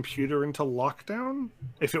computer into lockdown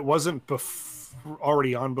if it wasn't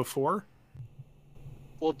already on before?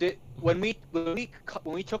 Well, when we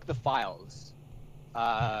took the files,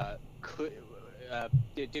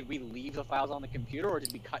 did we leave the files on the computer or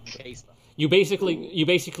did we cut and paste them? You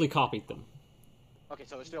basically copied them. Okay,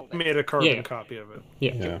 so they're still I there. made a carbon copy of it.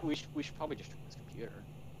 Yeah. We should probably just turn this computer.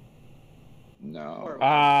 No.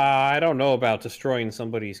 I don't know about destroying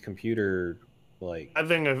somebody's computer. I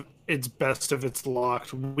think it's best if it's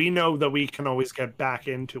locked. We know that we can always get back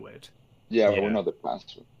into it. Yeah, we know the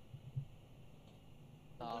password.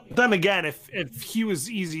 Then again, if he was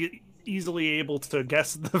easily able to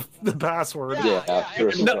guess the password,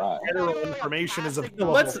 general information is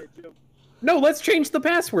available. Let's change the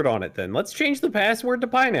password on it then. Let's change the password to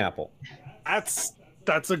pineapple.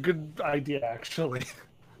 That's a good idea, actually.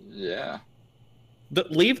 Yeah.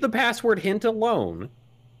 Leave the password hint alone,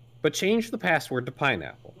 but change the password to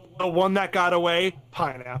pineapple. The one that got away,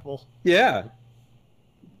 pineapple. Yeah.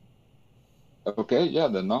 Okay, yeah,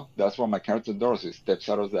 then no. That's what my character does. He steps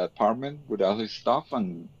out of the apartment with all his stuff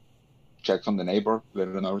and checks on the neighbor, let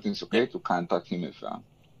him know everything's okay, to contact him if...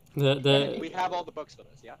 We have all the books with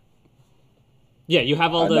us, yeah? Yeah, you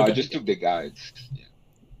have all the... No, I just took the guides. Yeah.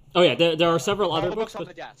 Oh yeah, there are several other the books, on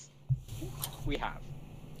the desk. We have.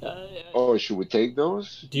 Oh, should we take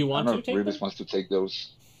those? Do you want I don't to know if take Rebus them? wants to take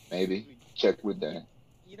those. maybe check with the.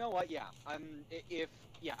 You know what? Yeah.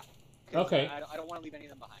 Yeah. 'Cause Okay. I don't want to leave any of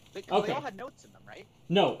them behind. They Okay. all had notes in them, right?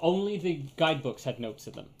 No, only the guidebooks had notes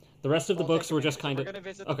in them. The rest of the books were just kind We're of... gonna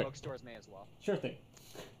visit okay. the bookstores, may as well. Sure thing.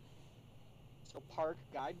 So old park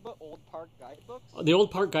guidebooks. The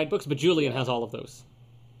old park guidebooks, but Julian has all of those.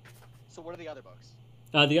 So what are the other books?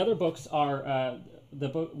 The other books are...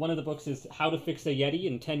 one of the books is How to Fix a Yeti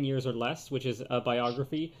in 10 Years or Less, which is a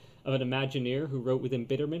biography of an Imagineer who wrote with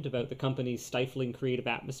embitterment about the company's stifling creative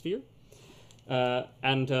atmosphere.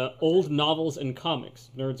 And old novels and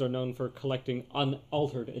comics. Nerds are known for collecting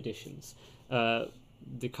unaltered editions.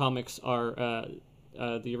 The comics are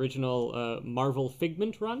the original Marvel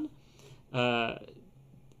Figment run,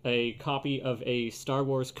 a copy of a Star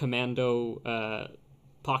Wars Commando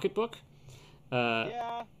pocketbook,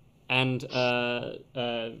 Yeah. and a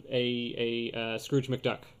Scrooge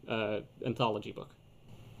McDuck anthology book.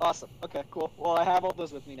 Awesome. Okay, cool. Well, I have all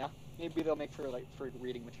those with me now. Maybe they'll make for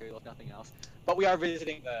reading material if nothing else. But we are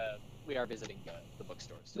visiting the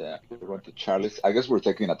bookstores. So Yeah, we went to Charlie's. I guess we're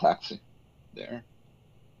taking a taxi there.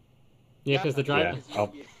 Yeah, because the drive. Yeah.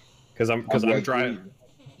 Because I'm driving.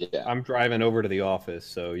 Yeah, I'm driving over to the office,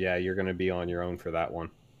 so yeah, you're going to be on your own for that one.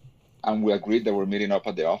 and we agreed that we're meeting up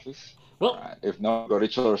at the office. Well, If not, got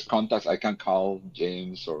each other's contacts. I can call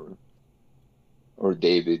James or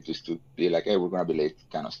David just to be like, hey, we're gonna be late,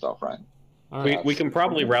 kind of stuff, right? all We, right. we can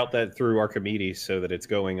probably route that through Archimedes so that it's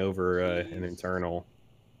going over an internal.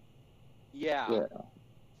 Yeah. Yeah.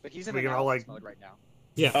 But he's in We can all, analysis like- mode right now.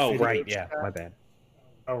 Yeah. Oh, Video right, chat. yeah, my bad.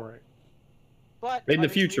 All right. But In I the mean,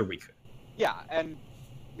 future, we could. Yeah, and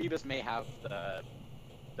Rebus may have the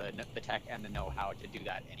tech and the know-how to do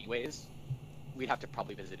that anyways. We'd have to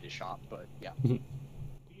probably visit his shop, but yeah.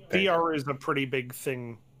 VR is a pretty big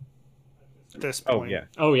thing at this Oh, point. yeah.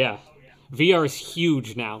 Oh yeah, VR is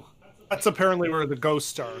huge now. That's apparently where the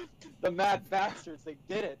ghosts are. The mad bastards, they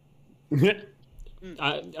did it.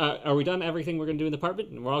 Are we done everything we're going to do in the apartment?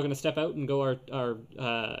 And we're all going to step out and go our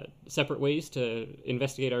separate ways to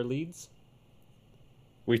investigate our leads?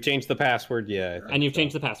 We've changed the password, yeah. I think And you've so.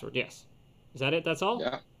 changed the password, yes. Is that it? That's all?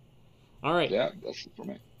 Yeah, All right. yeah, that's it for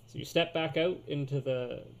me. So you step back out into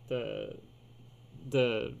the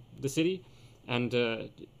city, and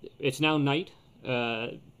it's now night.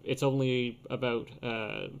 It's only about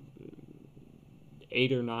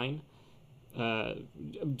 8 or 9. Well,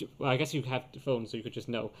 I guess you have the phone, so you could just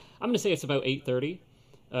know. I'm going to say it's about 8:30.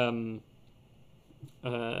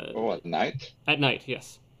 Oh, at night? At night,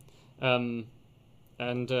 yes. And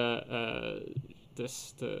the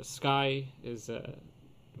sky is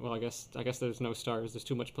well, I guess there's no stars. There's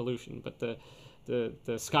too much pollution, but the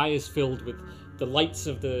sky is filled with the lights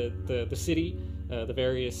of the city, the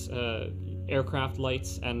various aircraft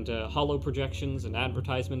lights and holo projections and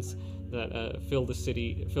advertisements that fill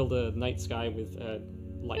the night sky with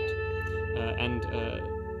light, and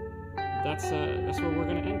that's where we're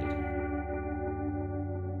going to end it.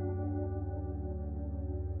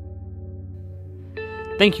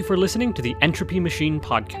 Thank you for listening to the Entropy Machine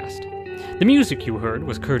podcast. The music you heard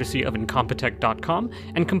was courtesy of Incompetech.com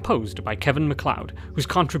and composed by Kevin MacLeod, whose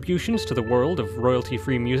contributions to the world of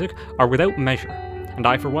royalty-free music are without measure, and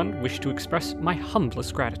I, for one, wish to express my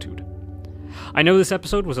humblest gratitude. I know this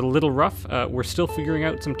episode was a little rough. We're still figuring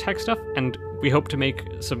out some tech stuff, and we hope to make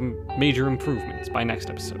some major improvements by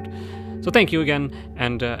next episode. So thank you again,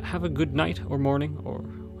 and have a good night or morning or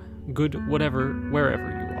good whatever,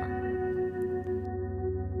 wherever you